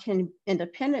child can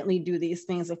independently do these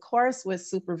things, of course, with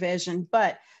supervision,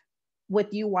 but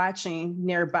with you watching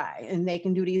nearby, and they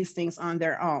can do these things on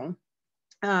their own.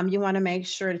 You want to make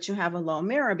sure that you have a low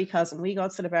mirror, because when we go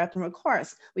to the bathroom, of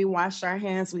course, we wash our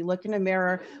hands, we look in the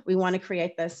mirror, we want to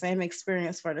create that same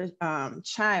experience for the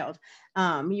child.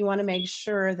 You want to make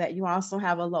sure that you also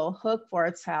have a low hook for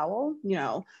a towel,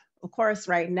 of course,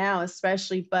 right now,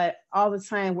 especially, but all the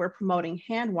time we're promoting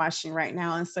hand washing right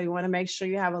now. And so you want to make sure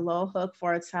you have a little hook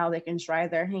for a towel they can dry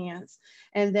their hands.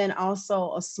 And then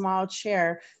also a small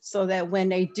chair so that when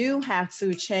they do have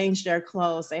to change their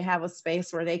clothes, they have a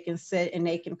space where they can sit and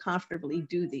they can comfortably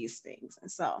do these things.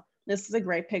 And so this is a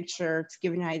great picture to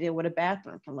give you an idea what a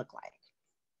bathroom can look like.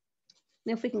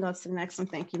 And if we can go to the next one,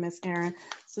 thank you, Miss Erin.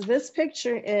 So this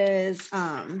picture is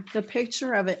the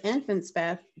picture of an infant's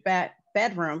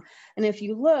bedroom. And if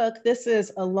you look, this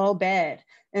is a low bed.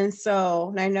 And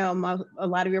so I know a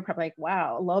lot of you are probably like,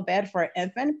 wow, a low bed for an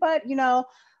infant, but you know,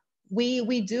 we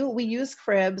use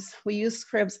cribs. We use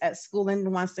cribs at school,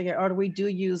 and once they get older, we do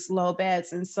use low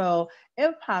beds. And so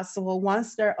if possible,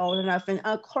 once they're old enough, and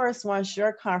of course, once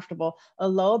you're comfortable, a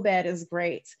low bed is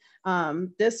great.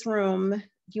 This room,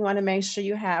 you want to make sure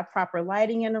you have proper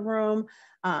lighting in the room,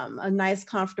 a nice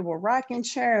comfortable rocking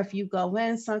chair. If you go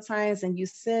in sometimes and you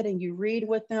sit and you read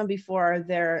with them before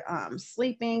they're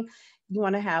sleeping, you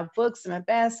want to have books in a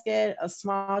basket, a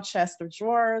small chest of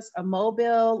drawers, a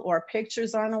mobile or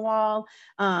pictures on the wall,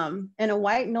 and a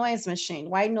white noise machine.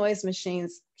 White noise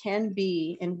machines can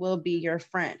be and will be your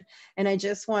friend. And I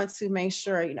just want to make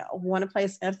sure, you know, want to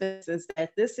place emphasis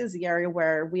that this is the area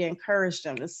where we encourage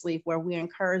them to sleep, where we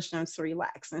encourage them to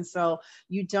relax. And so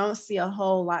you don't see a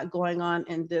whole lot going on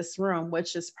in this room,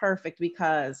 which is perfect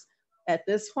because at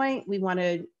this point, we want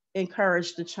to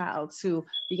encourage the child to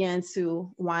begin to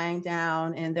wind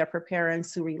down and they're preparing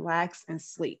to relax and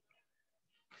sleep.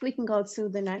 We can go to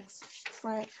the next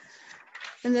slide.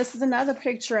 And this is another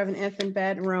picture of an infant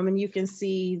bedroom, and you can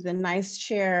see the nice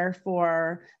chair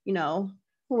for, you know,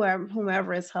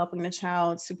 whomever is helping the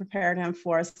child to prepare them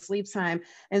for sleep time.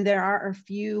 And there are a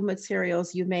few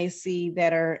materials you may see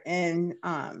that are in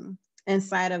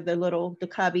inside of the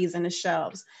cubbies and the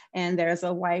shelves. And there's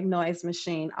a white noise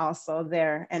machine also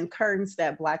there, and curtains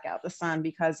that block out the sun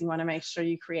because you want to make sure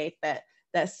you create that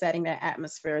setting, that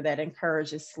atmosphere that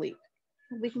encourages sleep.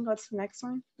 We can go to the next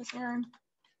one, Ms. Erin.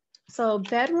 So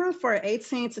bedroom for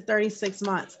 18 to 36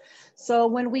 months. So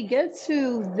when we get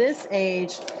to this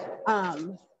age,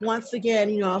 once again,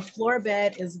 you know, a floor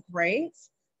bed is great.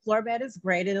 Floor bed is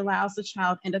great. It allows the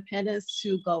child independence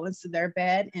to go into their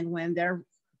bed, and when they're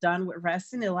done with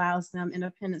resting, it allows them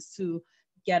independence to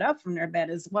get up from their bed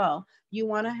as well. You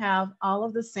want to have all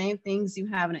of the same things you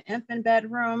have in an infant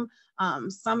bedroom.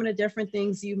 Some of the different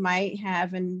things you might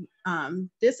have in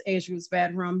this age group's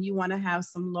bedroom, you want to have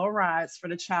some low rods for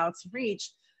the child to reach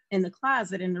in the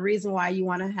closet. And the reason why you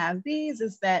want to have these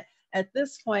is that at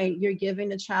this point, you're giving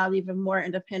the child even more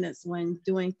independence when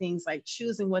doing things like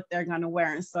choosing what they're going to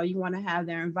wear. And so you want to have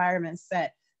their environment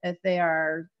set that they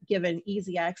are given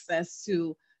easy access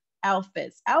to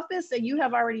outfits that you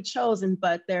have already chosen,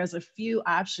 but there's a few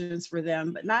options for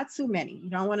them, but not too many. You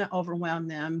don't want to overwhelm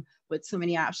them with too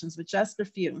many options, but just a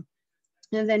few.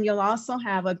 And then you'll also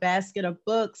have a basket of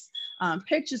books,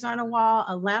 pictures on a wall,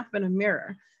 a lamp, and a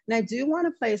mirror. And I do want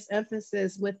to place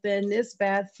emphasis within this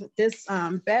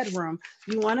bedroom.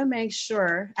 You want to make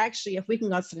sure, actually, if we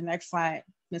can go to the next slide,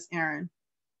 Ms. Erin.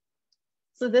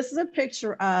 So this is a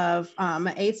picture of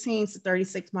an 18 to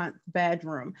 36 month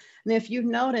bedroom. And if you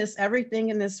notice, everything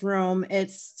in this room,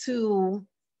 it's to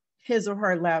his or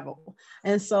her level.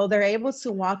 And so they're able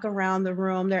to walk around the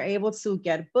room. They're able to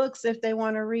get books if they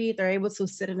want to read. They're able to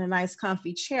sit in a nice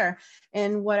comfy chair.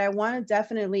 And what I want to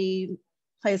definitely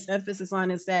place emphasis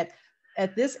on is that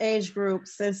at this age group,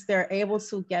 since they're able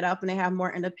to get up and they have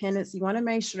more independence, you want to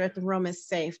make sure that the room is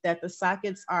safe, that the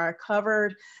sockets are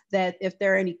covered, that if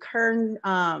there are any curtain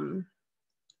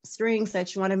strings,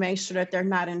 that you want to make sure that they're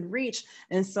not in reach.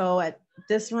 And so at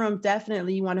this room,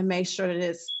 definitely you want to make sure that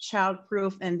it's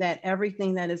child-proof and that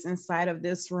everything that is inside of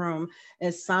this room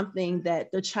is something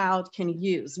that the child can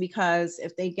use. Because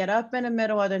if they get up in the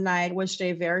middle of the night, which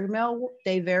they very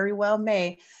well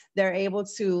may, they're able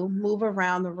to move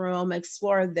around the room,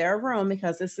 explore their room,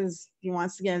 because this is,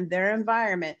 once again, their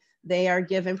environment. They are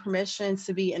given permission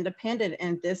to be independent,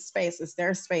 and this space is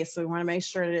their space. So we want to make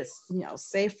sure that it's, you know,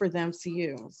 safe for them to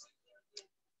use.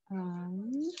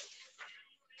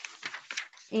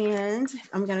 And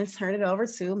I'm going to turn it over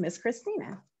to Miss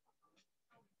Christina.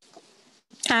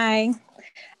 Hi.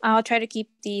 I'll try to keep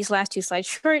these last two slides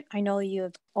short. I know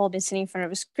you've all been sitting in front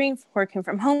of a screen working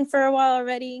from home for a while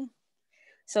already.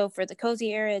 So for the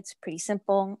cozy area, it's pretty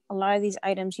simple. A lot of these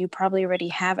items you probably already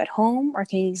have at home or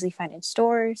can easily find in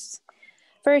stores.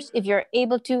 First, if you're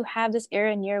able to, have this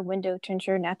area near a window to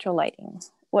ensure natural lighting,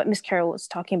 what Ms. Carroll was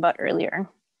talking about earlier.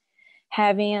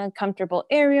 Having a comfortable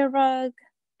area rug,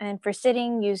 and for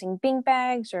sitting, using bean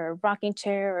bags or a rocking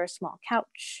chair or a small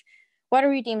couch,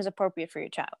 whatever you deem is appropriate for your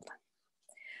child.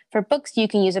 For books, you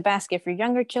can use a basket for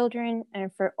younger children,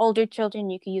 and for older children,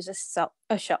 you can use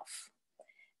a shelf.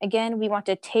 Again, we want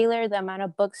to tailor the amount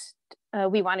of books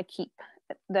we want to keep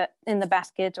in the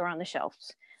baskets or on the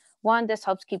shelves. One, this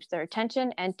helps keep their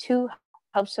attention, and two,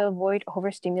 helps to avoid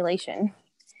overstimulation.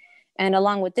 And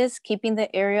along with this, keeping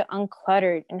the area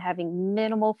uncluttered and having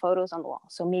minimal photos on the wall,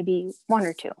 so maybe one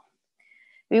or two.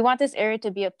 We want this area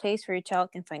to be a place where your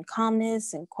child can find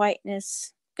calmness and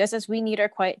quietness, just as we need our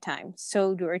quiet time,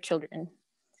 so do our children.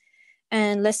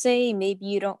 And let's say maybe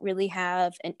you don't really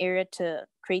have an area to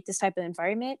create this type of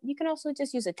environment, you can also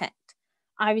just use a tent.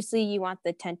 Obviously, you want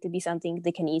the tent to be something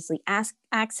they can easily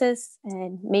access,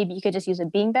 and maybe you could just use a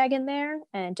beanbag in there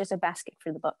and just a basket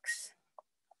for the books.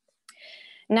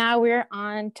 Now we're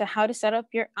on to how to set up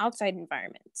your outside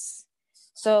environments.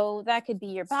 So that could be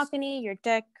your balcony, your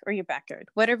deck, or your backyard,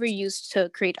 whatever you use to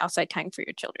create outside time for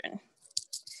your children.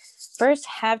 First,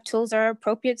 have tools that are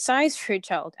appropriate size for your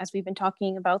child, as we've been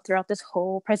talking about throughout this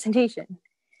whole presentation,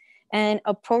 and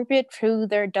appropriate to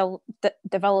their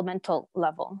developmental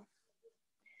level.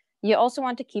 You also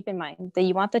want to keep in mind that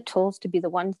you want the tools to be the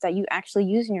ones that you actually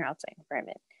use in your outside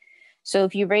environment. So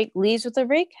if you rake leaves with a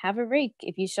rake, have a rake.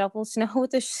 If you shovel snow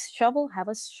with a shovel, have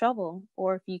a shovel.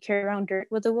 Or if you carry around dirt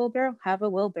with a wheelbarrow, have a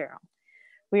wheelbarrow.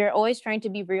 We are always trying to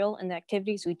be real in the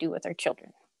activities we do with our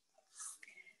children.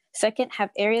 Second, have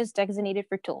areas designated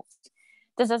for tools.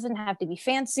 This doesn't have to be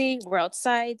fancy. We're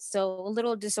outside, so a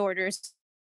little disorder is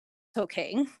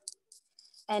okay.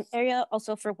 An area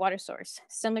also for water source,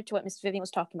 similar to what Ms. Vivian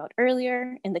was talking about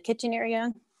earlier in the kitchen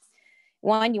area.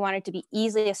 One, you want it to be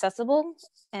easily accessible,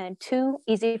 and two,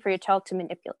 easy for your child to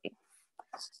manipulate.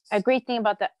 A great thing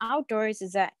about the outdoors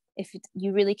is that if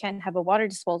you really can't have a water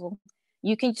disposal,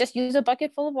 you can just use a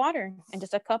bucket full of water and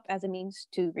just a cup as a means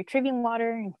to retrieving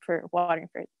water and for watering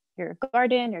for your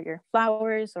garden or your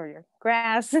flowers or your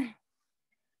grass.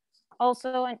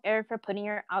 Also an area for putting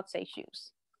your outside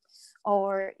shoes,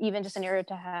 or even just an area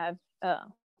to have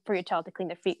for your child to clean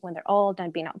their feet when they're all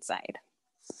done being outside.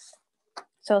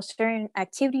 So certain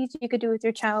activities you could do with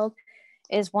your child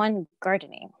is one,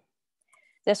 gardening.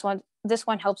 This one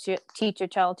helps you teach your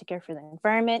child to care for the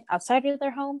environment outside of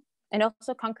their home, and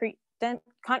also concretely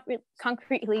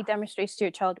demonstrates to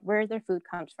your child where their food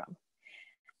comes from.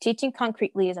 Teaching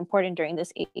concretely is important during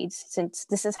this age, since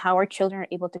this is how our children are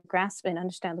able to grasp and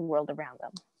understand the world around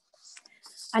them.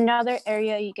 Another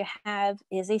area you can have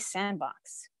is a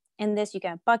sandbox. In this, you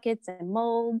can have buckets and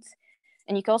molds,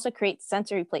 and you can also create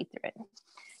sensory play through it.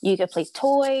 You can place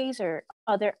toys or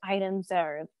other items that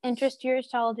are of interest to your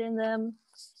child in them,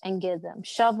 and give them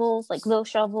shovels, like little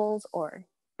shovels or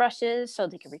brushes, so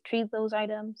they can retrieve those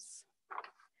items.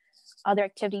 Other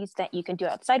activities that you can do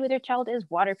outside with your child is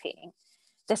water painting.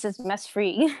 This is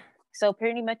mess-free. So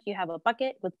pretty much you have a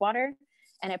bucket with water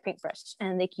and a paintbrush,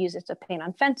 and they can use it to paint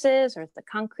on fences or the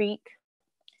concrete.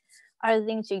 Other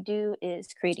things you do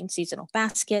is creating seasonal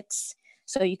baskets.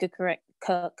 So you could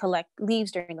collect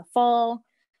leaves during the fall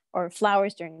or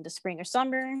flowers during the spring or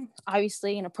summer,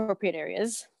 obviously in appropriate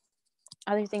areas.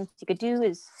 Other things you could do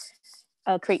is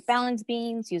create balance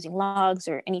beams using logs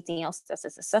or anything else that's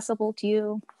accessible to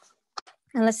you.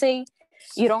 And let's say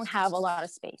you don't have a lot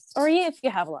of space, or if you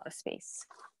have a lot of space,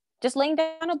 just laying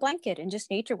down a blanket and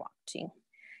just nature watching.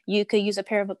 You could use a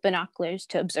pair of binoculars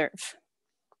to observe.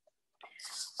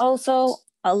 Also,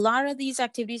 a lot of these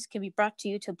activities can be brought to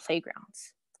you to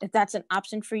playgrounds. If that's an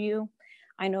option for you,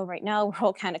 I know right now we're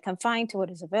all kind of confined to what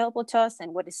is available to us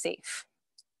and what is safe.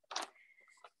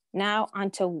 Now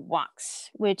onto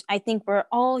walks, which I think we're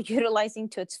all utilizing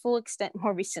to its full extent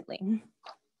more recently.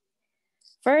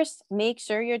 First, make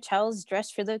sure your child is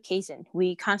dressed for the occasion.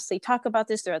 We constantly talk about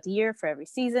this throughout the year for every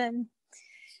season.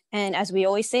 And as we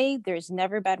always say, there's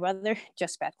never bad weather,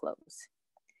 just bad clothes.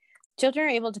 Children are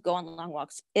able to go on long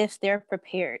walks if they're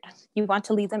prepared. You want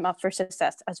to lead them up for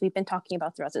success, as we've been talking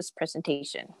about throughout this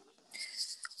presentation.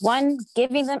 One,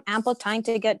 giving them ample time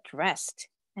to get dressed.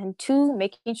 And two,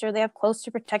 making sure they have clothes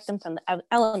to protect them from the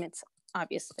elements,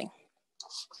 obviously.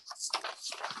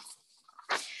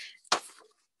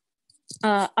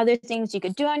 Other things you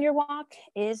could do on your walk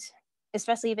is,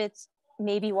 especially if it's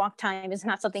maybe walk time is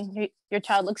not something your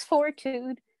child looks forward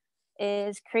to,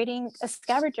 is creating a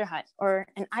scavenger hunt or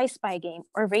an I Spy game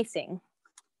or racing.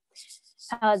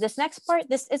 This next part,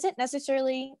 this isn't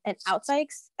necessarily an outside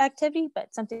activity,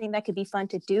 but something that could be fun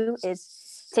to do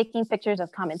is taking pictures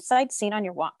of common sights seen on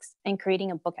your walks and creating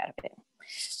a book out of it.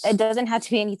 It doesn't have to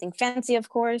be anything fancy, of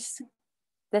course.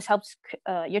 This helps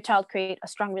your child create a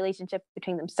strong relationship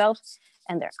between themselves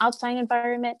and their outside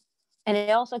environment. And it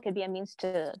also could be a means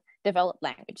to develop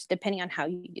language, depending on how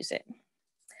you use it.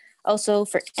 Also,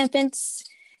 for infants,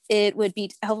 It would be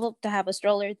helpful to have a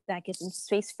stroller that gives them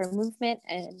space for movement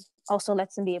and also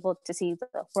lets them be able to see the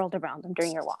world around them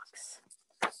during your walks.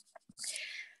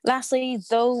 Lastly,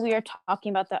 though we are talking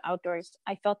about the outdoors,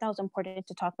 I felt that was important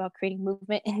to talk about creating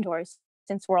movement indoors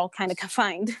since we're all kind of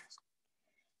confined.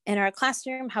 In our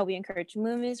classroom, how we encourage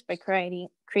movements by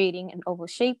creating an oval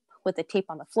shape with a tape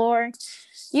on the floor.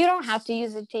 You don't have to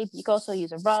use a tape. You can also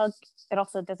use a rug. It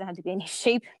also doesn't have to be any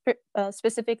shape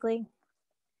specifically.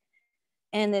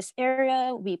 In this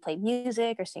area, we play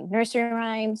music or sing nursery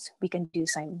rhymes. We can do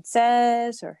Simon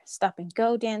Says or stop and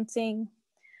go dancing.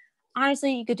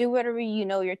 Honestly, you could do whatever you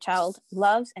know your child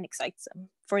loves and excites them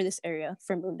for this area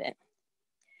for movement.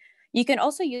 You can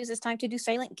also use this time to do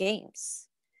silent games.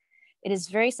 It is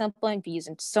very simple and be used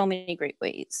in so many great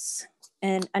ways.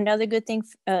 And another good thing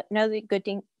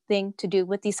to do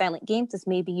with these silent games is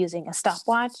maybe using a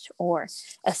stopwatch or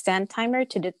a stand timer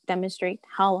to demonstrate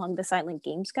how long the silent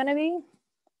game is going to be.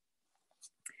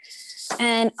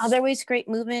 And other ways to create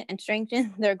movement and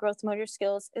strengthen their growth motor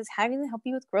skills is having them help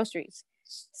you with groceries.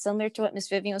 Similar to what Ms.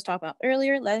 Vivian was talking about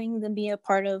earlier, letting them be a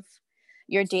part of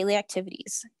your daily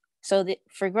activities. So that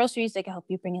for groceries, they can help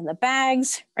you bring in the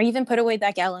bags or even put away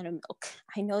that gallon of milk.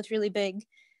 I know it's really big,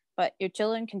 but your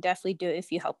children can definitely do it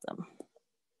if you help them.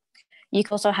 You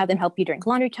can also have them help you during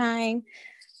laundry time,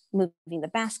 moving the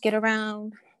basket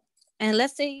around. And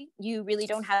let's say you really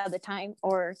don't have the time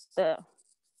or the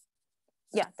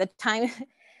time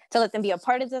to let them be a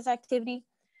part of this activity.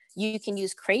 You can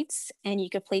use crates and you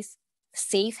could place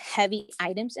safe, heavy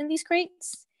items in these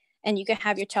crates. And you can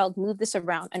have your child move this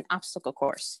around an obstacle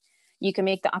course. You can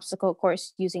make the obstacle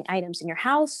course using items in your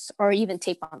house or even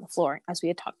tape on the floor, as we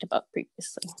had talked about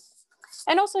previously.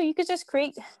 And also you could just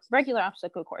create regular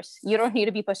obstacle course. You don't need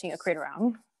to be pushing a crate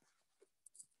around.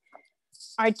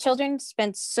 Our children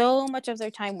spend so much of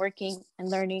their time working and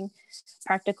learning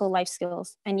practical life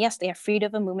skills. And yes, they have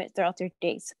freedom of movement throughout their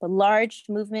days, but large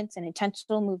movements and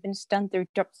intentional movements done through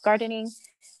gardening,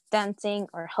 dancing,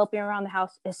 or helping around the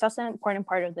house is such an important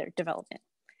part of their development,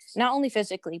 not only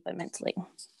physically, but mentally.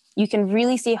 You can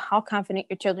really see how confident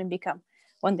your children become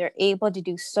when they're able to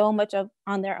do so much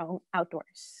on their own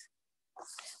outdoors.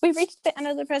 We've reached the end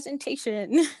of the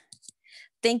presentation.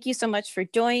 Thank you so much for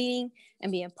joining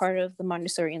and being a part of the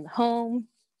Montessori in the home.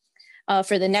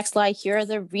 For the next slide, here are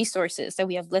the resources that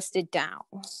we have listed down.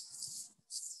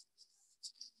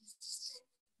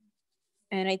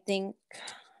 And I think,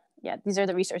 yeah, these are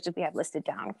the resources we have listed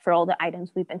down for all the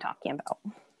items we've been talking about.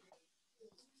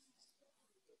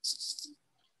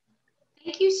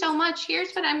 Thank you so much.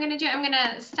 Here's what I'm going to do. I'm going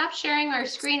to stop sharing our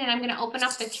screen and I'm going to open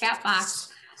up the chat box.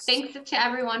 Thanks to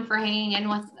everyone for hanging in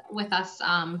with us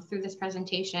through this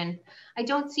presentation. I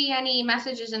don't see any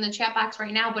messages in the chat box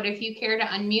right now, but if you care to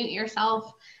unmute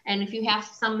yourself and if you have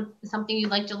something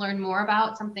you'd like to learn more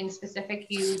about, something specific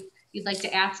you'd like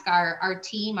to ask our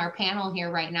team, our panel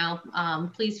here right now,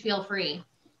 please feel free.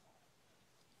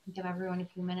 Give everyone a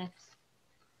few minutes.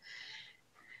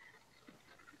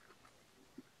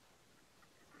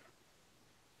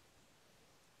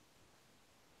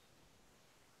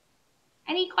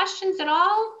 Any questions at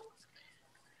all?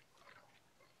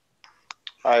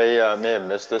 I may have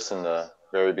missed this in the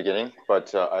very beginning,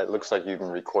 but it looks like you've been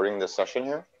recording this session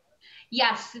here.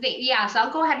 Yes, yes,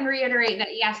 I'll go ahead and reiterate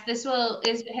that. Yes, this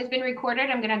has been recorded.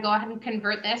 I'm going to go ahead and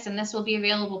convert this, and this will be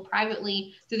available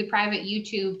privately through the private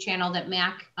YouTube channel that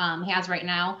MAC has right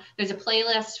now. There's a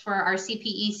playlist for our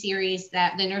CPE series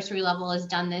that the nursery level has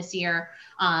done this year.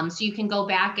 So you can go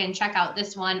back and check out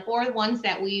this one or the ones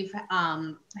that we've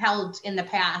held in the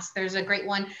past. There's a great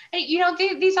one. And, you know,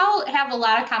 these all have a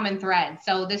lot of common threads.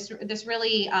 So this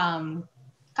really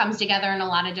comes together in a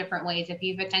lot of different ways. If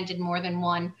you've attended more than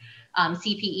one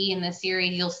CPE in this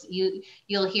series,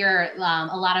 you'll hear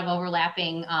a lot of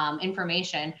overlapping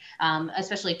information,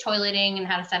 especially toileting and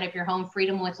how to set up your home.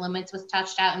 Freedom with limits was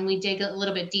touched out, and we dig a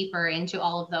little bit deeper into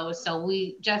all of those. So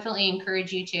we definitely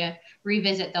encourage you to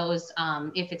revisit those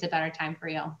if it's a better time for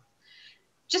you.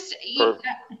 Just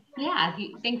yeah,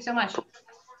 thanks so much.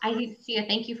 I see a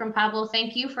thank you from Pablo.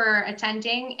 Thank you for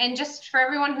attending, and just for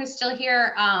everyone who's still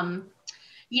here.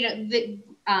 You know,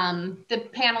 the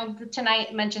panel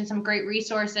tonight mentioned some great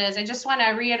resources. I just want to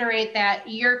reiterate that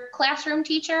your classroom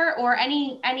teacher or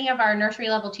any of our nursery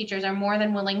level teachers are more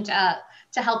than willing to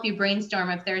help you brainstorm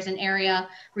if there's an area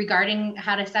regarding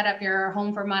how to set up your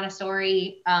home for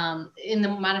Montessori in the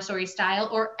Montessori style,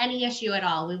 or any issue at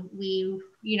all. We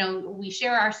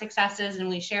share our successes and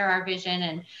we share our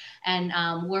vision,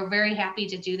 and we're very happy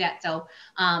to do that. So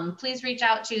please reach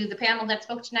out to the panel that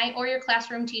spoke tonight or your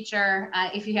classroom teacher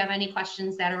if you have any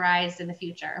questions that arise in the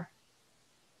future.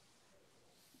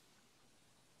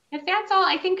 If that's all,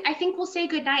 I think we'll say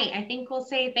good night. I think we'll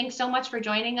say thanks so much for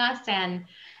joining us, and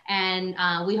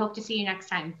we hope to see you next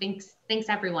time. Thanks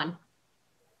everyone.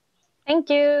 Thank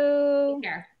you. Take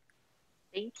care.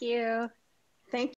 Thank you. Thank